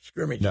the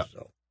scrimmages,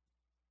 though.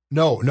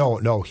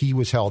 No. He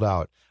was held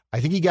out. I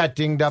think he got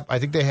dinged up. I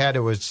think it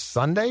was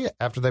Sunday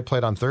after they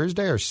played on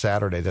Thursday or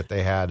Saturday that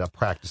they had a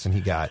practice and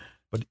he got.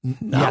 But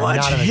how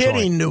much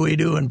hitting do we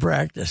do in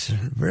practice?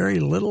 Very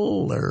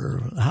little,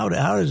 or how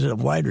does a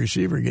wide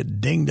receiver get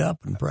dinged up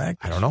in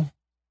practice? I don't know.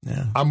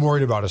 Yeah, I'm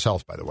worried about his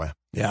health. By the way,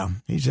 yeah,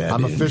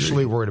 I'm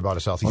officially worried about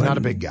his health. He's not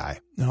a big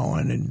guy. No,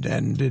 and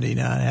did he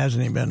not?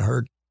 Hasn't he been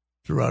hurt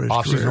throughout his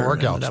off-season career?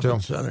 workouts too. In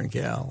Southern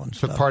Cal and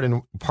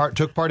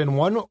took part in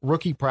one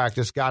rookie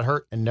practice, got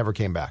hurt, and never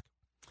came back.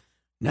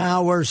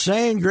 Now we're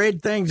saying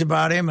great things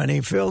about him, and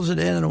he fills it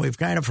in, and we've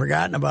kind of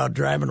forgotten about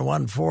driving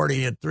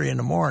 140 at 3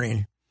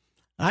 a.m.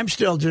 I'm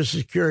still just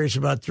as curious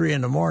about 3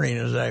 a.m.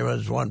 as I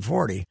was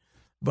 140,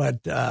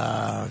 but.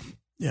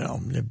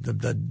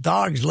 The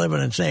dog's living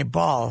in St.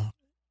 Paul,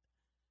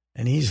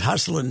 and he's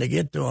hustling to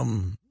get to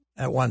him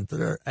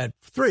at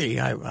 3.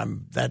 I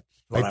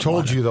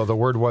told you though the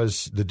word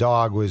was the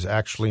dog was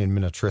actually in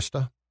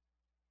Minnetrista,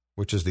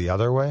 which is the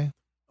other way.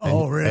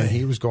 Oh, really? And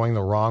he was going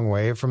the wrong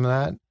way from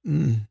that,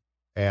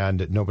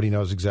 and nobody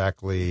knows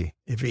exactly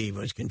if he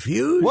was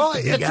confused. Well,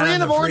 at 3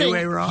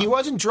 a.m, he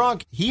wasn't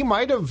drunk. He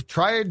might have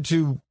tried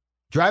to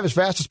drive as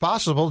fast as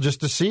possible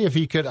just to see if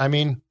he could. I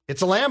mean,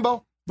 it's a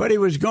Lambo. But he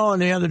was going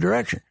the other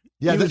direction.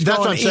 Yeah, that's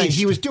what I'm saying.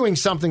 He was doing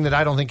something that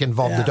I don't think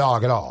involved the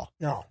dog at all.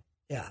 No.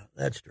 Yeah,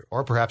 that's true.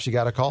 Or perhaps he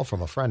got a call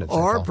from a friend.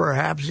 Or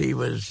perhaps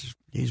he's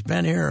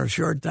been here a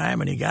short time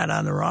and he got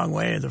on the wrong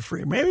way of the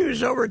freeway. Maybe he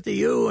was over at the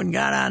U and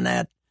got on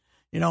that.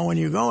 When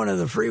you go into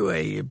the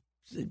freeway,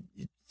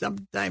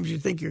 sometimes you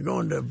think you're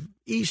going to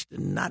east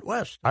and not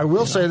west. I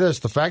will say this: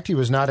 the fact he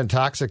was not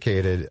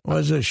intoxicated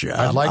was a shock.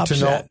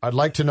 I'd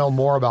like to know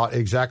more about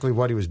exactly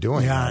what he was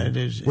doing. Yeah, it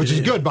is. Which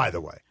is good, by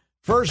the way.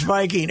 First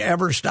Viking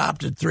ever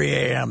stopped at 3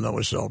 a.m. that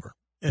was sober.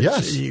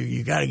 Yes,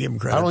 you got to give him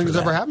credit. I don't think it's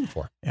ever happened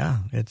before. Yeah,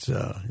 it's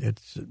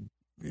in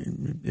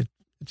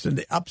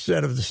the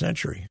upset of the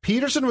century.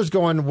 Peterson was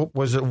going.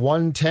 Was it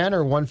 110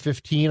 or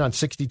 115 on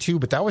 62?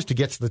 But that was to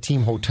get to the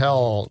team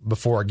hotel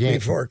before a game,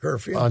 before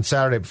curfew on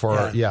Saturday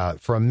before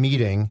for a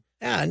meeting.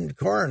 Yeah, and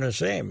Corn the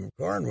same.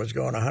 Corn was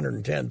going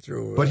 110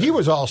 through. But he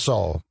was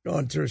also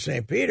going through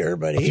St. Peter.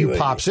 But he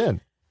pops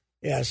in.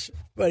 Yes,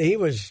 but he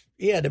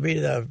had to be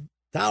the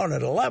down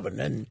at 11,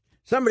 and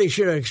somebody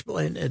should have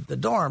explained at the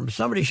dorm.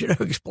 Somebody should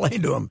have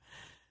explained to him,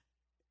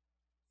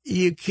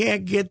 you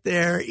can't get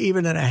there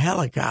even in a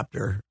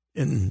helicopter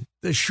in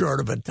this short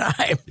of a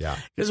time. Yeah,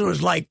 because it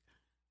was like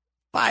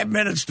 5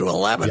 minutes to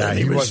 11, and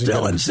he was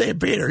still in St.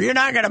 Peter. You're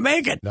not going to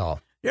make it. No,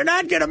 you're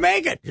not going to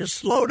make it. Just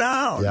slow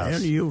down. Yes.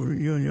 And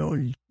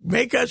you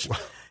make us.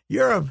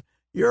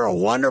 You're a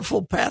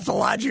wonderful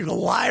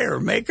pathological liar.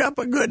 Make up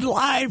a good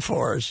lie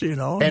for us.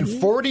 And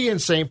 40 in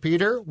St.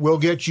 Peter will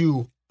get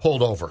you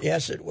pulled over.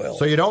 Yes, it will.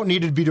 So you don't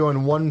need to be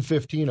doing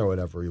 115 or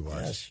whatever he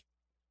was.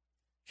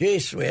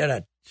 Yes. Jeez, we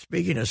had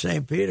speaking of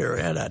St. Peter,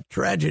 we had a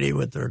tragedy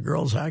with their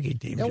girls' hockey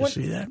team. Did you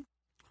see that?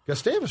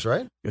 Gustavus,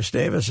 right?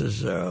 Gustavus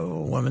is a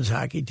women's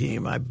hockey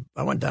team. I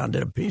went down and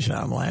did a piece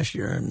on them last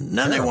year, and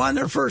then they won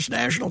their first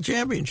national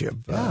championship.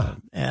 Yeah.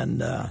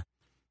 And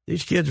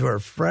these kids were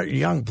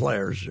young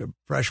players,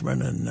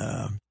 freshmen,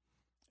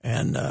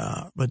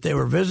 but they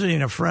were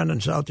visiting a friend in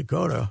South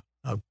Dakota,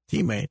 a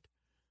teammate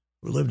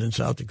who lived in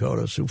South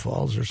Dakota, Sioux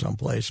Falls or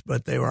someplace.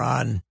 But they were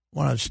on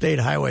one of State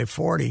Highway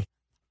 40,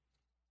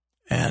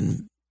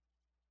 and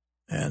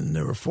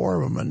there were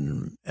 4 of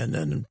them, and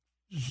then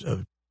a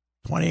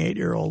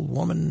 28-year-old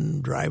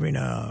woman driving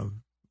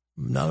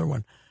another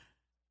one.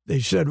 They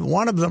said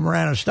one of them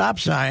ran a stop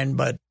sign,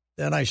 but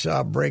then I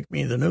saw Break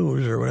Me the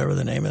News, or whatever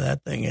the name of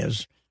that thing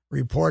is,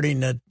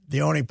 reporting that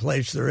the only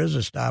place there is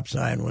a stop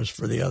sign was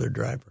for the other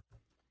driver.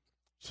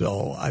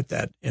 So at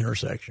that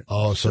intersection.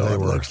 Oh, so they it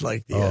were. Looks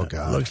like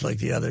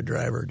the other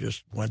driver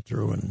just went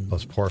through and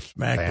those poor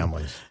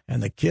families. Him.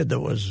 And the kid that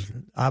was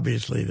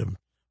obviously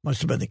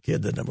must have been the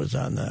kid that was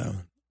on the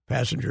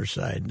passenger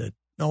side. I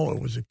don't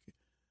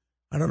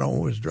know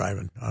who was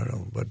driving. I don't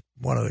know, but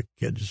one of the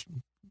kids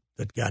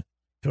that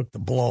took the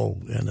blow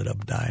ended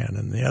up dying,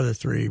 and the other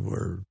 3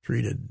 were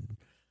treated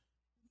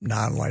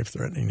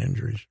non-life-threatening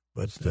injuries.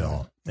 But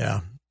still,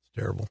 it's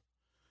terrible.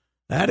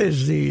 That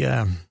is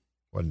the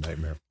what a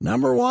nightmare.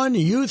 Number one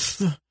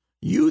youth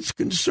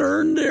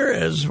concern there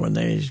is when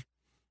they,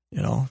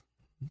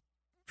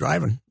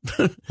 driving.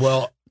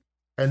 Well,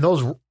 and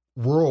those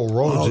rural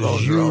roads,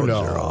 those roads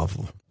are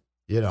awful.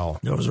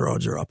 Those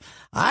roads are awful.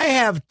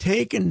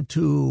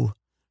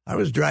 I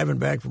was driving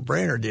back from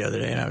Brainerd the other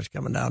day, and I was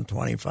coming down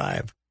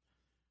 25.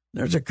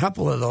 There's a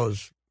couple of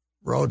those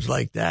roads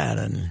like that,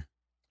 and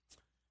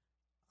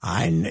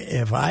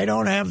if I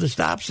don't have the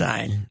stop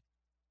sign,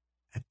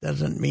 that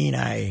doesn't mean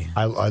I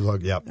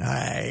look. Yep.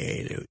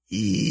 I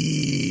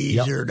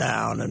ease her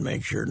down and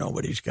make sure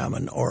nobody's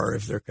coming, or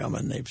if they're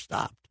coming, they've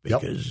stopped,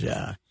 because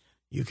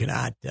you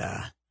cannot.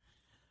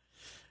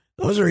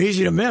 Those are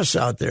easy to miss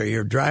out there.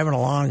 You're driving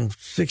along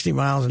 60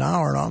 miles an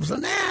hour, and all of a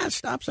sudden,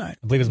 stop sign.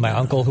 I believe it was my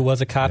uncle who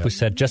was a cop who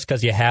said, just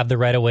because you have the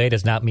right of way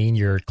does not mean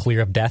you're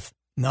clear of death.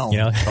 No.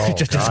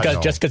 Just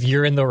because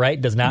you're in the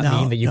right does not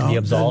mean that you can be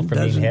absolved from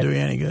being hit. Doesn't do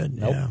you any good.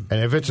 Nope. Yeah.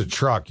 And if it's a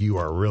truck, you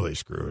are really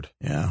screwed.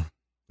 Yeah.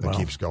 It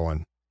keeps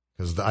going.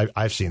 Because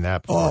I've seen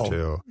that before,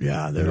 too.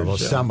 Yeah.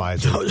 Those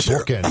semis are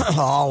booking.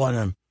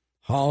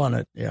 Hauling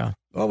it, yeah.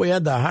 Well, we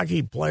had the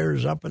hockey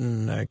players up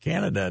in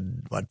Canada,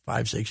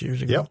 5-6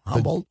 years ago? Yep.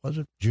 Humboldt, was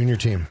it? Junior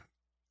team.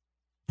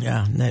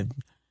 Yeah. And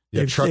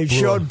they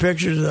showed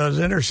pictures of those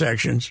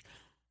intersections.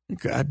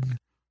 God,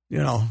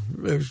 they're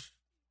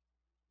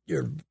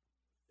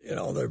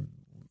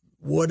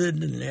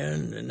wooded,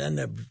 and then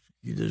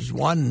there's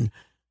one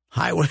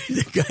highway.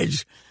 The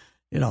guys,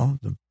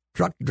 the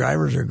truck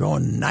drivers are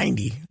going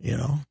 90.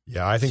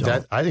 Yeah, I think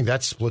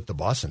that split the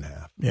bus in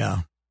half.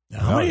 Yeah.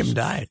 How many of them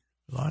died?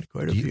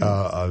 Quite a few.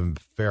 A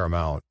fair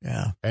amount.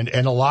 Yeah, and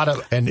a lot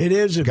of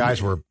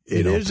guys were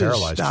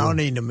paralyzed.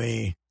 Astounding to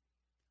me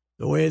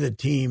the way the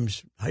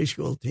teams, high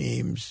school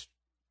teams,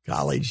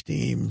 college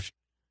teams,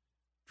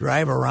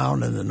 drive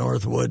around in the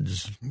North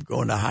Woods,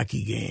 going to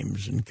hockey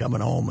games and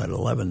coming home at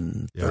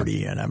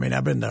 11:30. And I mean,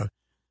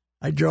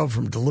 I drove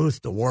from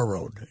Duluth to War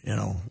Road,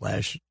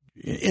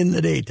 in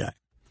the daytime,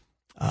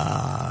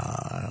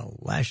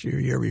 last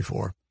year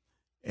before,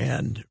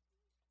 and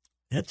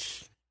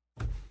there's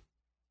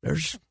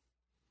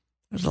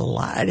a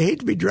lot. I'd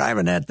hate to be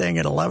driving that thing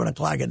at 11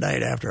 o'clock at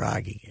night after a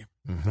hockey game.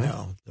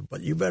 Mm-hmm.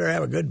 But you better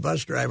have a good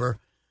bus driver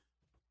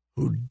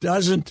who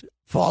doesn't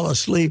fall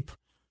asleep.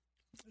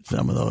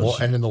 Some of those. Well,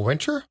 and in the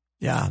winter?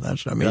 Yeah,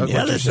 that's what I mean.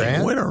 That's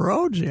winter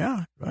roads,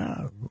 yeah.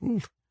 Wow.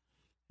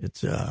 It's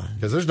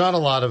because there's not a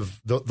lot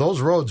of those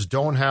roads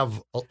don't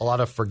have a lot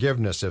of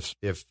forgiveness if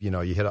you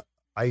hit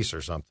ice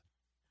or something.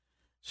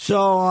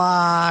 So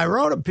I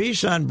wrote a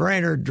piece on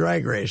Brainerd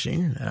drag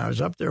racing, and I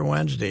was up there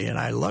Wednesday, and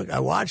I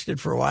watched it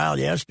for a while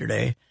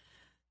yesterday.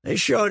 They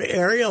showed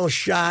aerial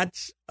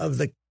shots of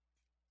the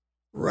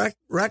wreck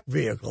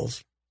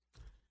vehicles.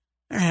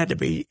 There had to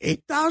be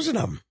 8,000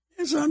 of them.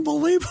 It's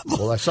unbelievable.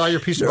 Well, I saw your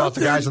piece about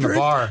the guys in the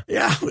bar.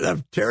 Yeah,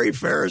 Terry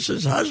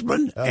Ferris's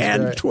husband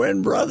and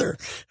twin brother,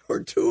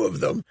 or 2 of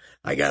them.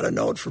 I got a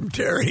note from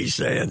Terry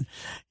saying,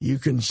 "You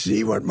can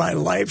see what my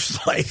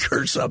life's like,"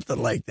 or something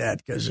like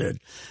that, because her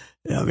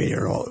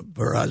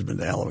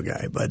husband's a hell of a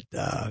guy, but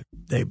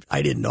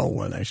I didn't know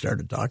when I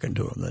started talking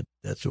to him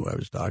that's who I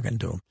was talking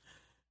to him.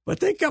 But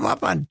they come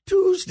up on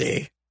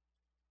Tuesday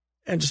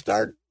and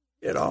start,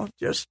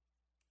 just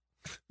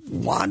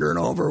wandering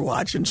over,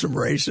 watching some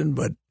racing.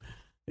 But,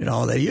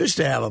 they used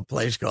to have a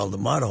place called the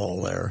Mud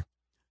Hole there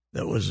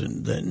that was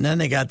and then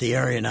they got the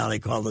area now they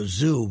call the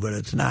zoo, but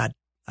it's not.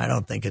 I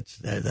don't think it's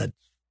that. A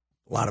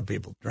lot of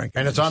people drink.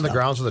 And it's on the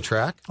grounds of the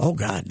track? Oh,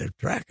 God, the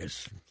track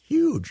is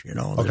huge,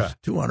 There's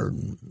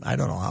 200, I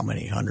don't know how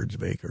many hundreds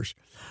of acres.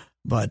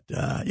 But,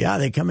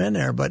 they come in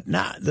there. But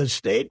now the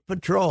state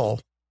patrol,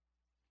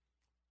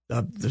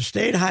 the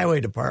state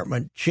highway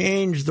department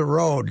changed the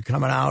road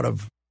coming out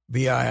of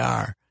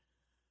BIR.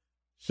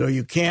 So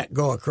you can't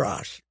go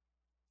across.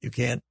 You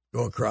can't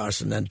go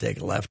across and then take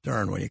a left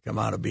turn when you come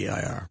out of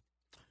BIR.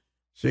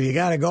 So you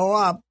got to go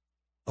up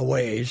a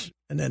ways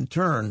and then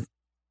turn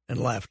and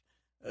left.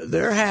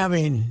 They're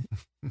having,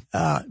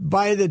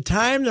 by the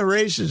time the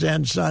races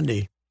end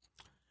Sunday,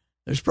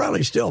 There's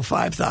probably still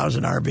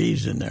 5,000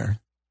 RVs in there.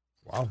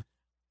 Wow.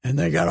 And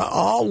they got to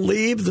all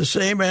leave the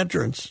same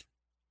entrance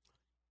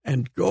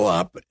and go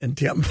up and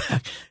come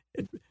back.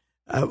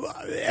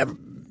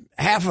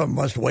 Half of them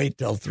must wait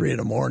till 3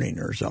 a.m.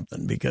 or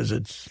something because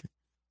it's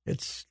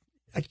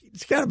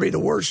got to be the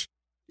worst.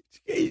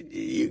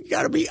 You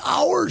got to be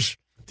hours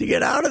to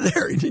get out of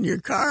there in your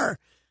car.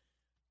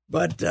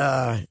 But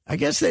I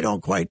guess they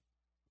don't quite.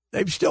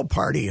 They still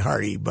party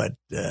hardy, but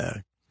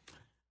when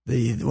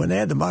they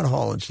had the mud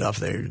hole and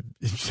stuff,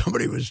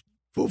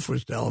 Poof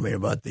was telling me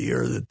about the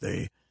year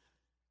that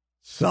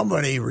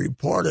somebody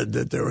reported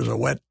that there was a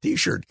wet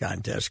T-shirt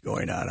contest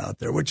going on out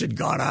there, which had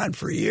gone on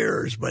for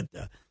years, but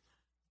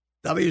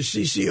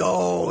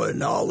WCCO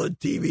and all the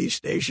TV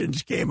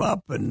stations came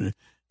up and,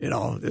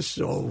 this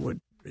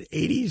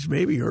 80s,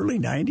 maybe early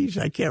 90s.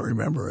 I can't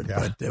remember it,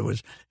 but it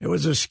was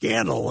a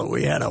scandal that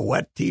we had a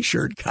wet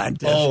T-shirt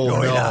contest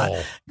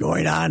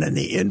going on in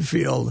the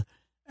infield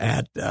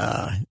at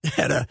a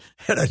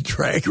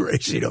drag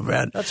racing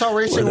event. That's how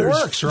racing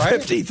works, right?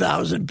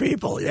 50,000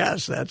 people.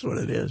 Yes, that's what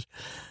it is.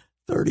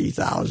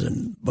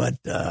 30,000, but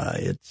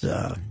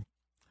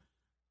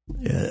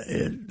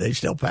they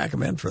still pack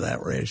them in for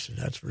that race.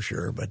 That's for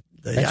sure. But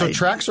so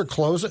tracks are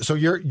closing. So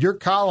your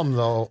column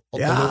though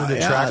alluded to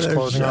tracks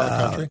closing around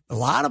the country. A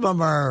lot of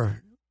them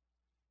are.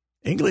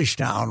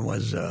 Englishtown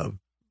was a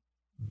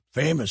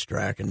famous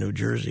track in New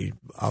Jersey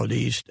out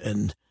east,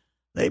 and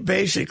they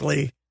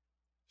basically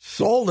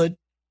sold it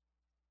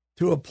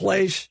to a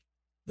place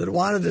that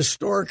wanted to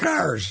store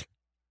cars.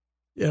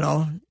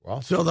 Well,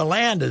 so the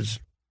land is.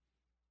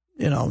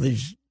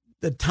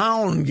 The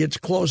town gets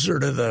closer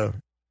to the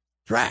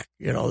track.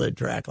 They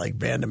track like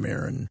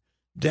Vandermeer and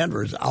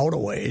Denver's out a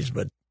ways,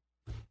 but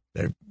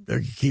they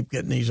keep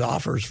getting these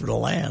offers for the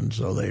land.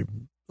 So a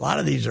lot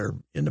of these are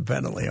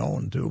independently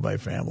owned too by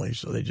families,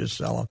 so they just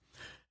sell them.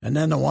 And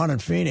then the one in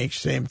Phoenix,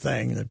 same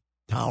thing. The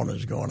town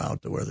is going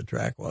out to where the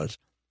track was.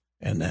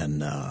 And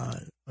then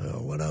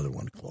what other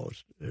one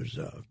closed? There's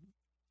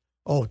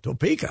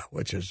Topeka,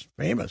 which is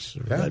famous.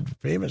 Yeah. That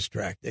famous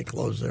track. They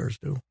closed theirs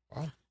too.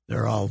 Wow.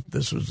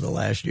 This was the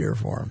last year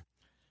for them.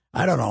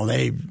 I don't know.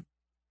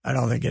 I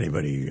don't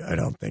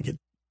think it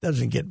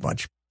doesn't get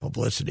much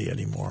publicity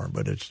anymore,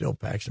 but it still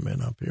packs them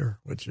in up here,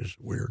 which is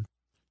weird.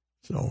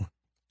 So,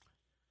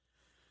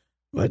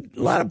 but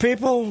a lot of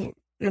people,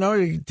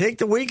 you take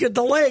the week at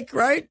the lake,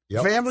 right?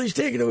 Yep. Families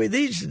take it away.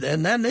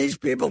 And then these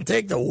people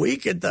take the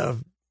week at the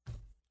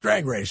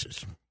drag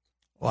races.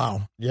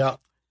 Wow. Yeah.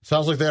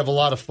 Sounds like they have a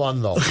lot of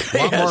fun, though. A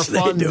lot more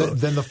fun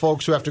than the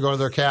folks who have to go to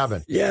their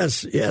cabin.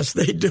 Yes,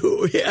 they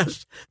do.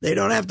 Yes. They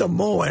don't have to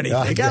mow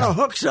anything. They got to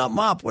hook something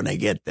up when they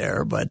get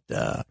there, but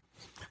but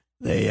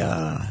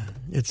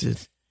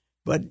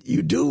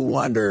you do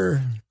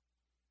wonder,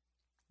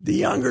 the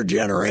younger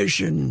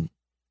generation,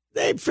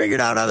 they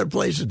figured out other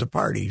places to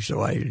party.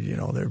 So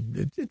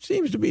it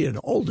seems to be an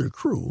older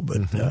crew,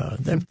 but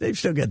they've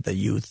still got the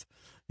youth.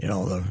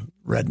 The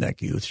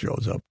redneck youth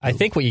shows up. I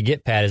think what you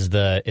get, Pat, is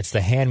it's the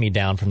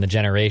hand-me-down from the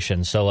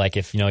generation. So, like,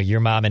 if your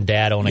mom and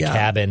dad own a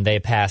cabin, they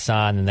pass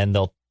on, and then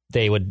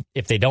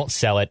if they don't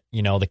sell it,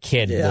 the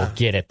kid will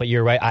get it. But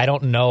you're right. I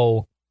don't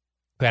know.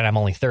 Granted, I'm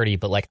only 30,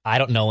 but I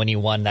don't know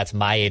anyone that's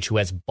my age who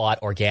has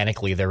bought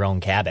organically their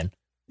own cabin.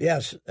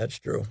 Yes, that's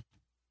true.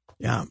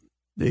 Yeah,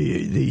 the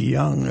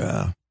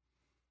young.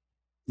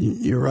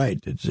 You're right.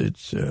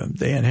 It's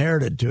they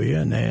inherit it to you,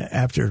 and they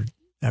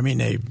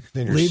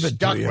leave it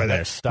to you.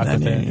 They're stuck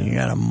with it. You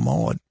got to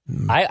mow it.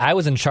 I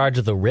was in charge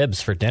of the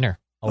ribs for dinner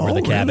over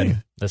the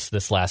cabin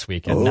this last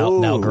weekend.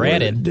 Now,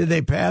 granted, did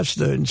they pass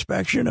the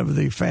inspection of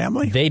the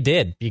family? They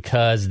did,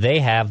 because they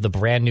have the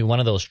brand new one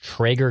of those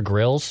Traeger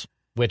grills,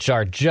 which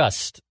are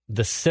just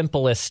the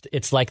simplest.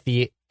 It's like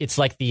the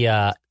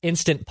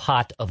instant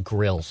pot of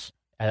grills.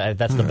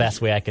 That's the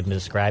best way I can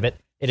describe it.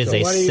 It is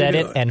a set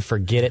it and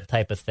forget it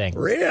type of thing.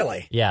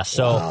 Really? Yeah.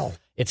 So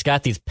It's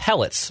got these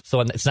pellets.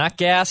 So it's not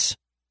gas.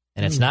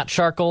 And it's not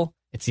charcoal.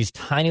 It's these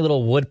tiny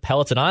little wood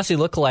pellets. It honestly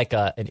look like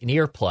an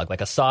earplug,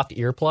 like a soft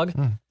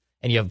earplug.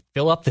 And you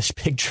fill up this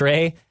big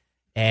tray,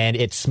 and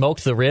it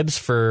smoked the ribs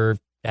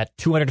at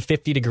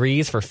 250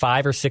 degrees for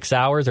 5 or 6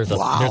 hours. There's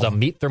a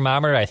meat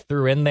thermometer I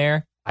threw in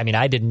there. I mean,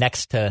 I did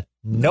next to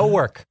no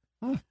work.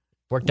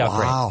 Worked out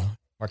great.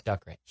 Worked out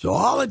great. So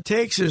all it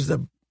takes is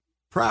the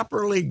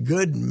properly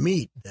good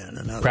meat,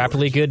 then.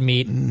 Properly good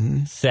meat,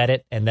 set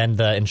it, and then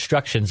the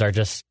instructions are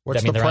just.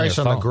 What's the price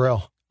on the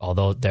grill?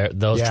 Although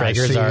those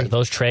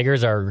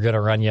Traegers are going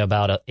to run you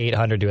about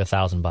 $800 to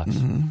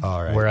 $1,000.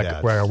 All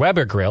right. Where a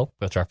Weber grill,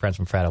 which our friends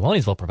from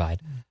Fratelloni's will provide,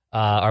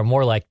 are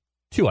more like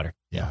 $200.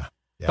 Yeah,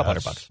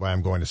 $200. That's why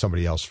I'm going to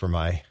somebody else for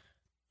my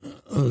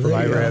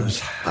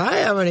ribs. I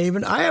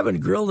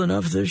haven't grilled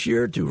enough this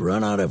year to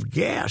run out of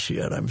gas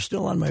yet. I'm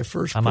still on my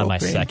first. I'm on my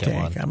second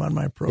tank. one. I'm on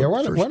my we're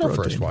our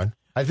first one.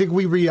 I think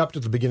we re-upped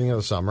at the beginning of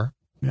the summer.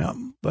 Yeah,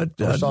 but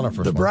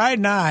the bride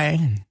and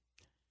I.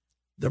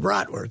 The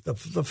bratwurst, the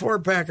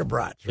 4-pack of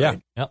brats,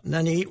 right? Yeah. Yep. And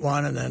then you eat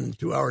one, and then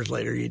 2 hours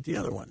later you eat the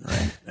other one,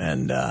 right?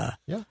 And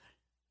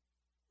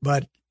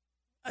but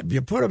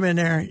you put them in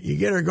there, you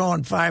get her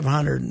going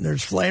 500, and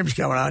there's flames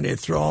coming out, and you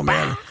throw them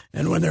in,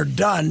 and when they're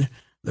done,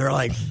 they're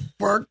like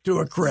burnt to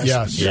a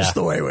crisp, just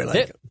the way we like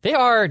it. They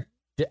are,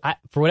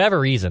 for whatever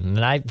reason,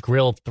 and I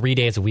grill 3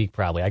 days a week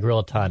probably. I grill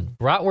a ton.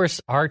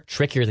 Bratwursts are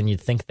trickier than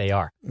you'd think they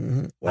are.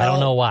 Mm-hmm. Well, I don't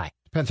know why.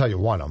 Depends how you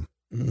want them.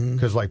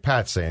 Because like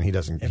Pat's saying, he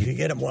doesn't. If you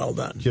get them well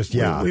done.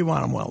 We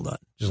want them well done.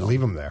 Just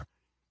leave them there.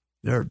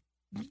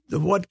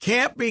 What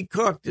can't be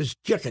cooked is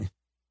chicken.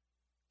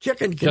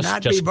 Chicken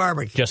cannot be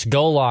barbecue. Just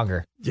go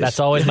longer.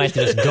 That's always my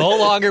thing. Just go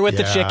longer with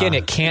the chicken.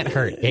 It can't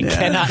hurt. It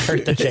cannot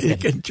hurt the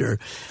chicken.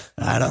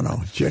 I don't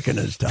know. Chicken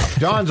is tough.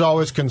 Dawn's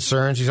always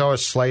concerned. She's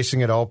always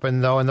slicing it open,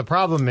 though. And the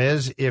problem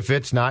is, if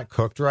it's not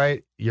cooked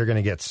right, you're going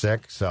to get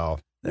sick. So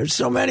there's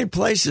so many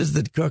places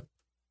that cook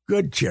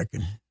good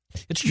chicken.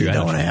 It's true. You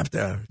don't have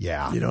to.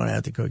 Yeah. You don't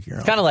have to cook your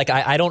own. It's kind of like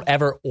I don't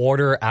ever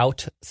order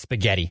out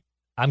spaghetti.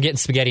 I'm getting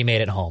spaghetti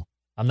made at home.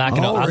 I'm not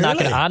gonna.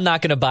 I'm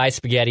not gonna buy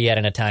spaghetti at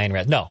an Italian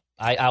restaurant. No,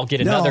 I'll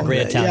get another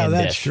great Italian dish.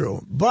 Yeah, that's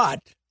true.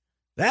 But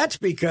that's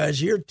because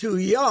you're too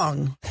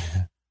young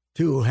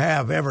to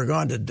have ever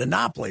gone to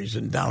Dinopoli's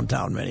in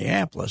downtown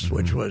Minneapolis,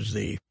 which was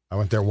I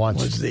went there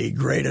once. Was the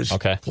greatest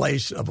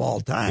place of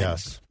all time.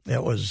 Yes,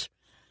 it was.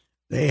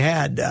 They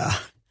had.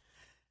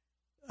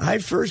 I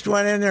first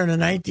went in there in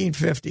the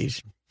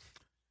 1950s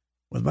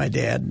with my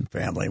dad and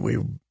family. We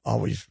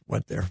always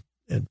went there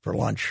for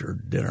lunch or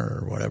dinner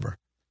or whatever.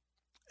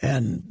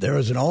 And there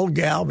was an old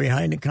gal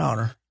behind the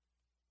counter,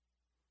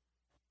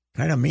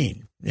 kind of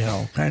mean,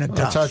 kind of tough.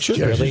 That's how it should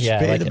be. Really? Yeah,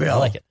 pay the bill, I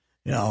like it.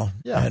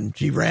 And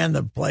she ran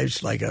the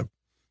place like a,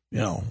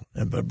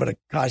 but it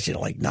cost you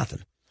like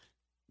nothing.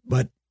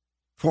 But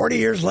 40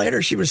 years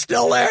later, she was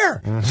still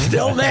there,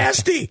 still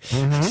nasty,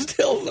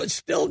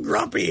 still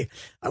grumpy.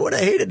 I would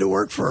have hated to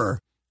work for her.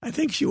 I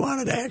think she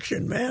wanted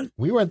action, man.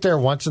 We went there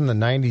once in the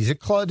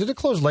 90s. Did it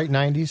close late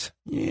 90s?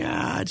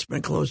 Yeah, it's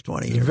been closed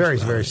 20 years. Very,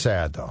 very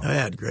sad, though. I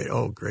had great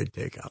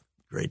takeout.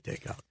 Great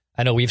takeout.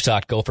 I know we've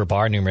talked Gopher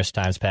Bar numerous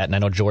times, Pat, and I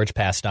know George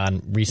passed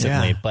on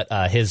recently, but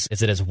is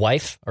it his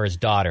wife or his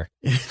daughter?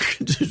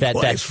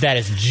 that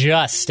is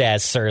just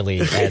as surly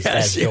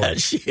as George.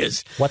 Yes, she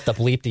is. What the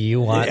bleep do you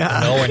want?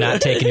 Yeah. No, we're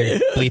not taking your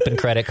bleeping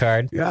credit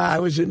card. Yeah, I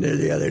was in there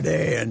the other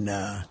day, and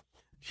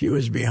she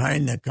was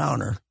behind the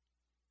counter.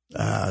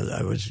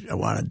 I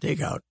wanted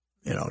takeout,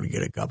 to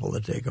get a couple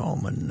to take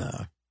home,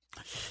 and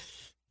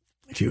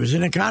she was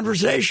in a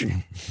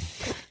conversation,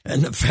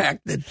 and the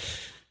fact that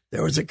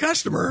there was a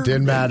customer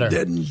didn't matter.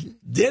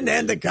 Didn't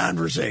end the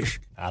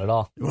conversation. Not at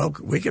all. Well,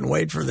 we can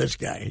wait for this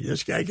guy.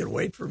 This guy can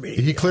wait for me.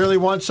 He clearly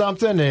wants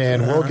something,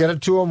 and we'll get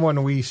it to him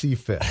when we see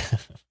fit.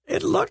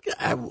 It looked.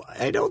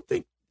 I don't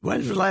think.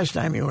 When's the last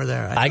time you were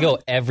there? I go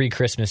every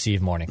Christmas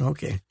Eve morning.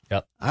 Okay.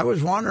 Yep. I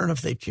was wondering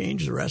if they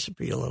changed the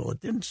recipe a little.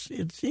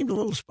 It seemed a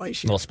little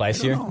spicier. A little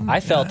spicier?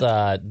 I felt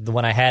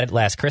when I had it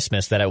last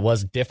Christmas that it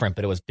was different,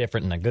 but it was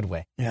different in a good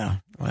way. Yeah.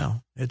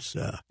 Well, it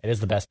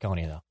is the best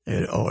coney though.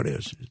 It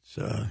is.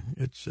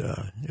 It's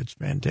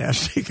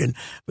fantastic.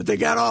 But they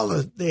got all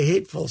the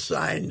hateful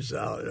signs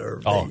out.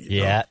 They're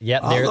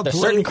the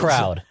certain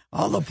crowd.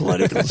 All the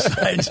political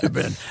signs have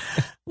been.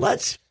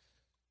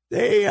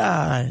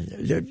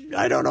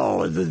 I don't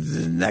know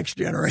the next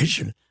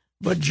generation,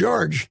 but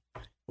George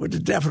would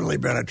have definitely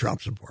been a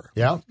Trump supporter.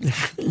 Yeah.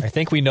 I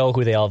think we know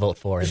who they all vote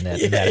for in that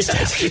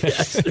establishment.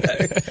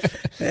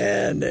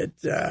 And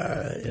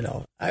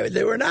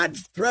they were not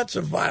threats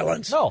of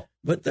violence. No.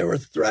 But there were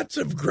threats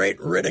of great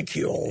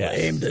ridicule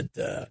aimed at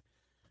the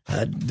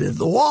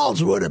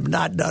walls would have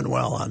not done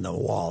well on the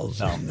walls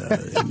in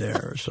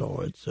there.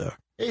 So it's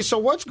hey, so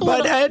what's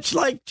going on? But it's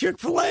like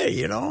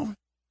Chick-fil-A,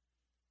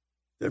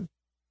 They're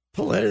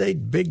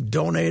big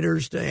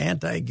donators to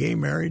anti-gay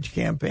marriage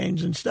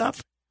campaigns and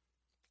stuff.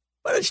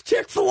 But it's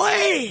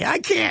Chick-fil-A. I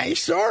can't.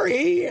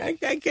 Sorry. I'm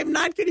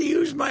not going to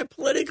use my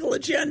political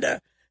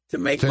agenda to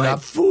make my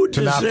food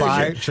decision. To not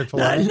buy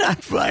Chick-fil-A?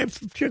 Not buy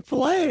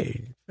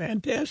Chick-fil-A.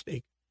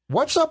 Fantastic.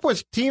 What's up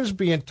with teams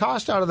being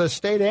tossed out of the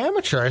state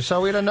amateur? I saw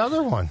we had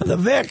another one. The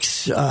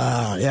Vicks.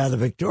 The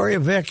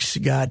Victoria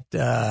Vicks got,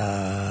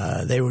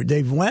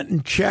 they went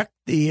and checked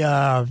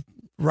the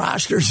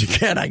rosters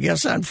again, I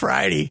guess, on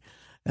Friday.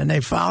 And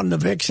they found the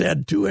Vicks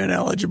had 2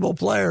 ineligible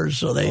players,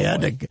 so they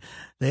had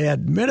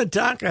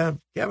Minnetonka,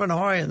 Kevin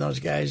Hoy and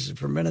those guys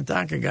from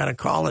Minnetonka got a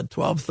call at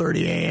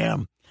 12:30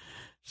 a.m.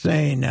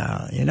 saying,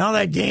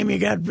 that game you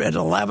got at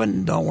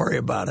 11, don't worry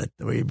about it.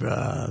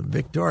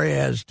 Victoria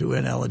has 2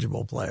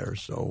 ineligible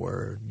players, so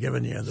we're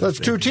giving you. So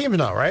that's 2 teams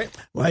now, right?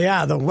 Well,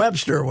 yeah, the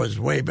Webster was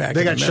way back.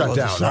 They in got the middle shut of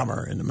down the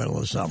summer, in the middle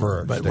of the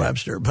summer. But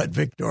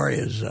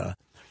Victoria's,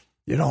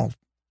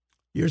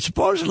 you're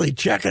supposedly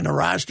checking the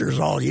rosters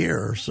all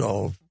year,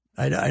 so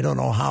I don't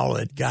know how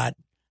I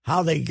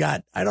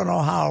don't know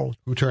how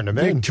who turned them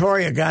in.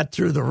 Victoria got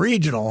through the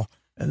regional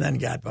and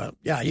then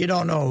you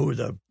don't know who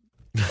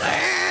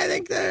I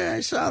think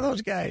I saw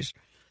those guys.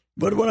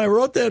 But when I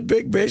wrote that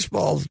big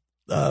baseball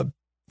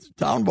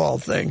town ball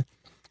thing,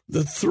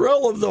 the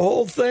thrill of the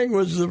whole thing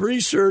was the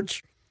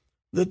research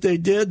that they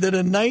did that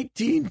in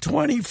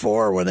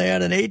 1924, when they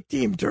had an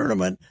 8-team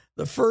tournament,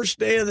 the first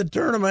day of the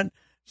tournament,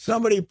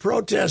 somebody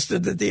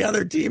protested that the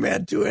other team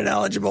had 2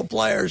 ineligible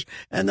players,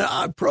 and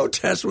the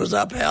protest was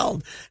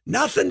upheld.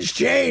 Nothing's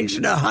changed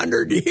in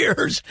 100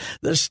 years.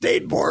 The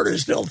state board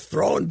is still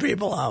throwing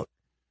people out.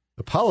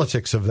 The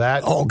politics of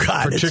that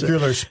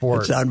particular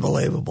sport. It's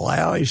unbelievable.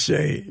 I always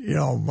say,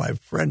 my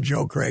friend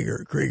Joe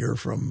Krieger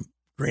from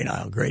Green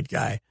Isle, great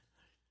guy.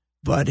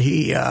 But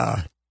he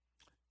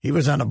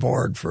was on the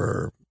board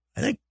for,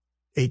 I think,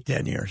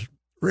 8-10 years.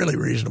 Really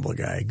reasonable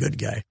guy, good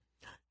guy.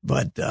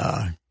 But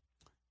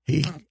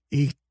he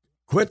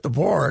quit the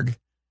board,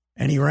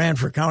 and he ran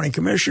for county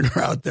commissioner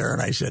out there.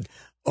 And I said,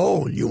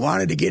 oh, you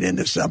wanted to get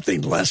into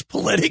something less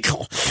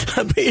political.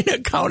 Being a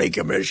county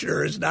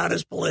commissioner is not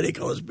as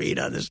political as being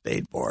on the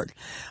state board,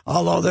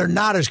 although they're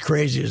not as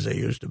crazy as they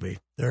used to be.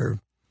 They're,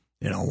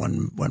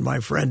 when my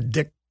friend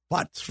Dick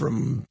Putz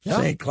from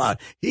St. Cloud,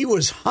 he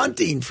was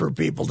hunting for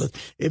people to,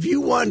 if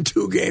you won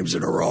 2 games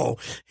in a row,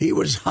 he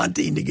was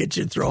hunting to get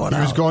you thrown out.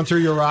 He was going through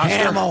your roster?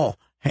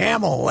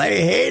 Hamill.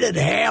 They hated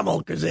Hamill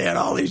because they had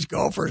all these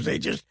Gophers. They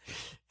just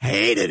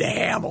hated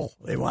Hamill.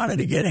 They wanted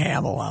to get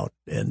Hamill out.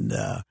 And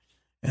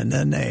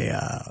then they,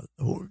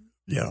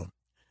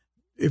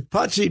 if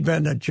Putsey'd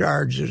been in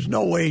charge, there's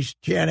no way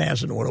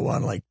Chanhassen would have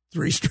won like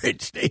 3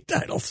 straight state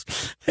titles.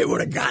 They would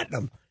have gotten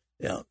them.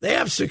 They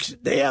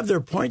have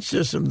their point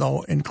system,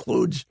 though,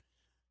 includes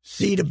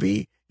C to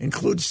B,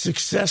 includes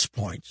success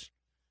points.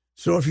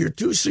 So if you're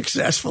too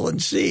successful in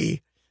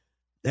C,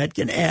 that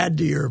can add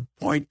to your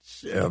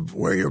points of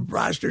where your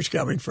roster's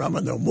coming from,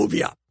 and they'll move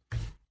you up.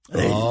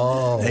 They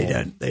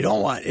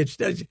don't want it's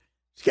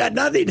got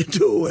nothing to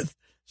do with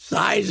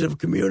size of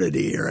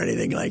community or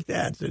anything like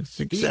that. It's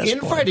success. The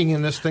infighting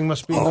in this thing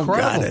must be incredible. Oh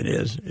God, it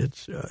is.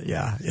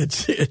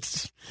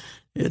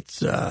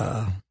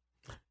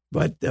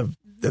 But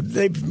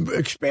they've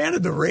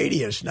expanded the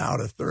radius now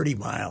to 30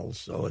 miles,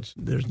 so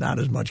there's not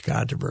as much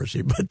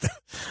controversy. But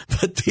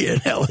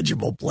the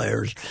ineligible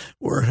players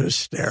were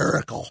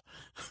hysterical,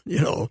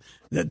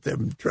 that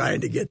them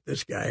trying to get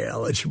this guy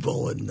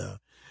eligible,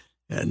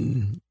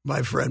 and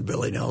my friend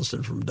Billy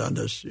Nelson from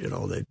Dundas,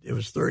 it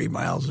was 30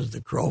 miles as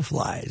the crow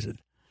flies, and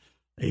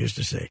they used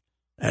to say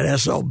that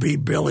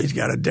SOB Billy's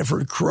got a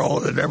different crow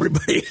than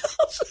everybody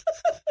else.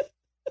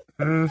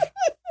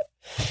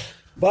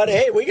 But,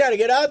 hey, we got to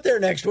get out there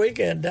next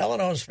weekend.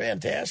 Delano's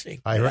fantastic.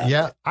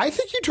 I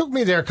think you took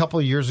me there a couple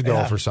of years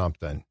ago for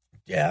something.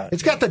 Yeah.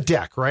 It's got the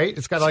deck, right?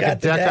 It's got a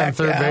deck on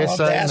third base.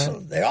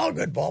 They're all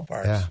good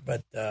ballparks,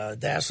 but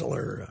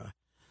Dassler,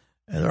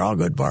 they're all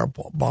good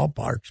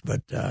ballparks.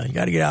 But you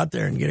got to get out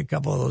there and get a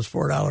couple of those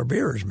 $4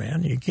 beers,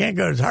 man. You can't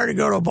go. It's hard to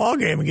go to a ball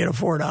game and get a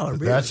 $4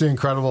 beer. That's the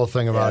incredible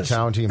thing about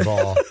town team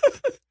ball.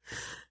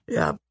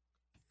 Yeah.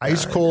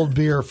 Ice cold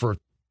beer for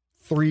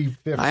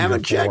 $3.50. I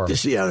haven't checked to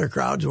see how their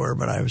crowds were,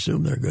 but I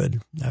assume they're good.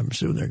 I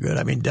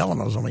mean,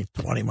 Delano's only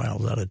 20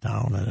 miles out of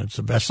town, and it's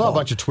the best. I saw a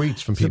bunch of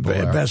tweets from people.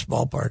 The best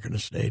ballpark in the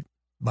state,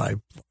 by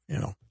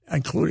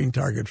including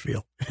Target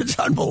Field. It's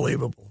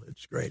unbelievable.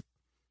 It's great.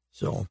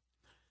 So,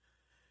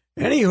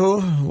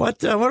 anywho, what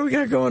do we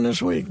got going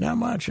this week? Not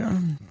much, huh?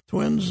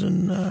 Twins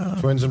and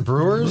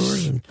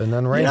Brewers, and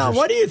then Rangers.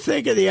 What do you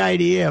think of the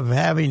idea of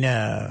having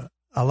a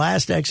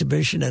last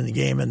exhibition in the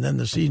game, and then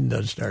the season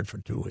doesn't start for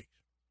 2 weeks?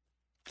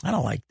 I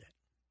don't like that.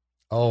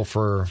 Oh,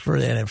 for the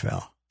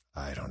NFL.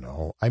 I don't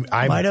know.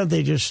 Why don't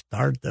they just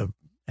have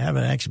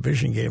an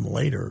exhibition game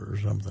later or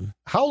something?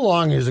 How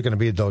long is it going to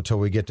be, though, till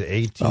we get to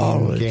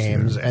 18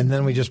 games, and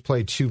then we just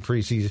play 2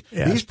 preseason?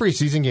 Yeah. These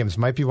preseason games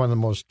might be one of the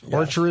most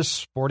torturous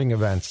sporting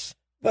events.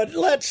 But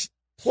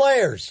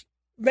players,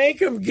 make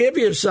them give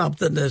you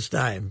something this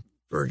time,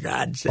 for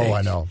God's sake. Oh,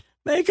 I know.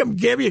 Make them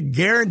give you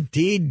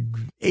guaranteed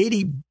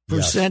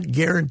 80%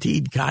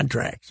 guaranteed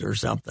contracts or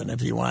something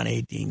if you want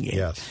 18 games.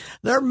 Yes.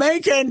 They're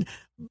making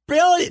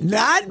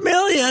not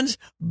millions,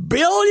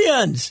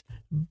 billions.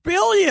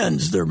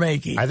 Billions they're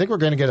making. I think we're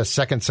going to get a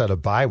second set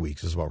of bye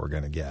weeks is what we're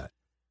going to get.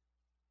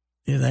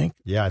 You think?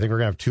 Yeah, I think we're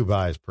going to have 2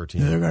 byes per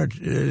team.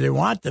 They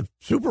want the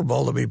Super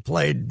Bowl to be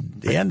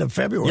played the end of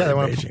February. Yeah, they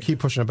want to keep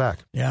pushing it back.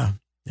 Yeah.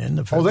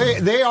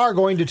 They are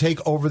going to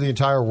take over the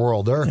entire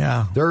world.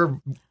 They're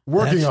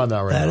working on that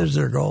right now. That is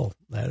their goal.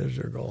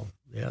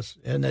 Yes.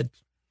 And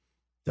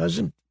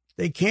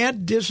they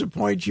can't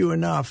disappoint you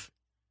enough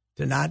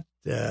to not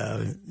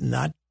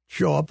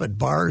show up at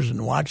bars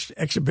and watch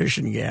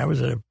exhibition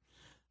games.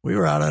 We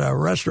were out at a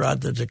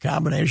restaurant that's a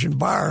combination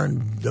bar,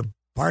 and the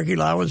parking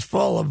lot was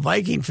full of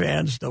Viking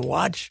fans to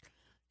watch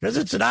because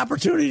it's an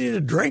opportunity to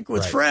drink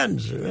with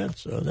friends.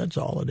 That's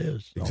all it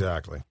is. So.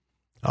 Exactly.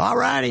 All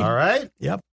righty. All right. Yep.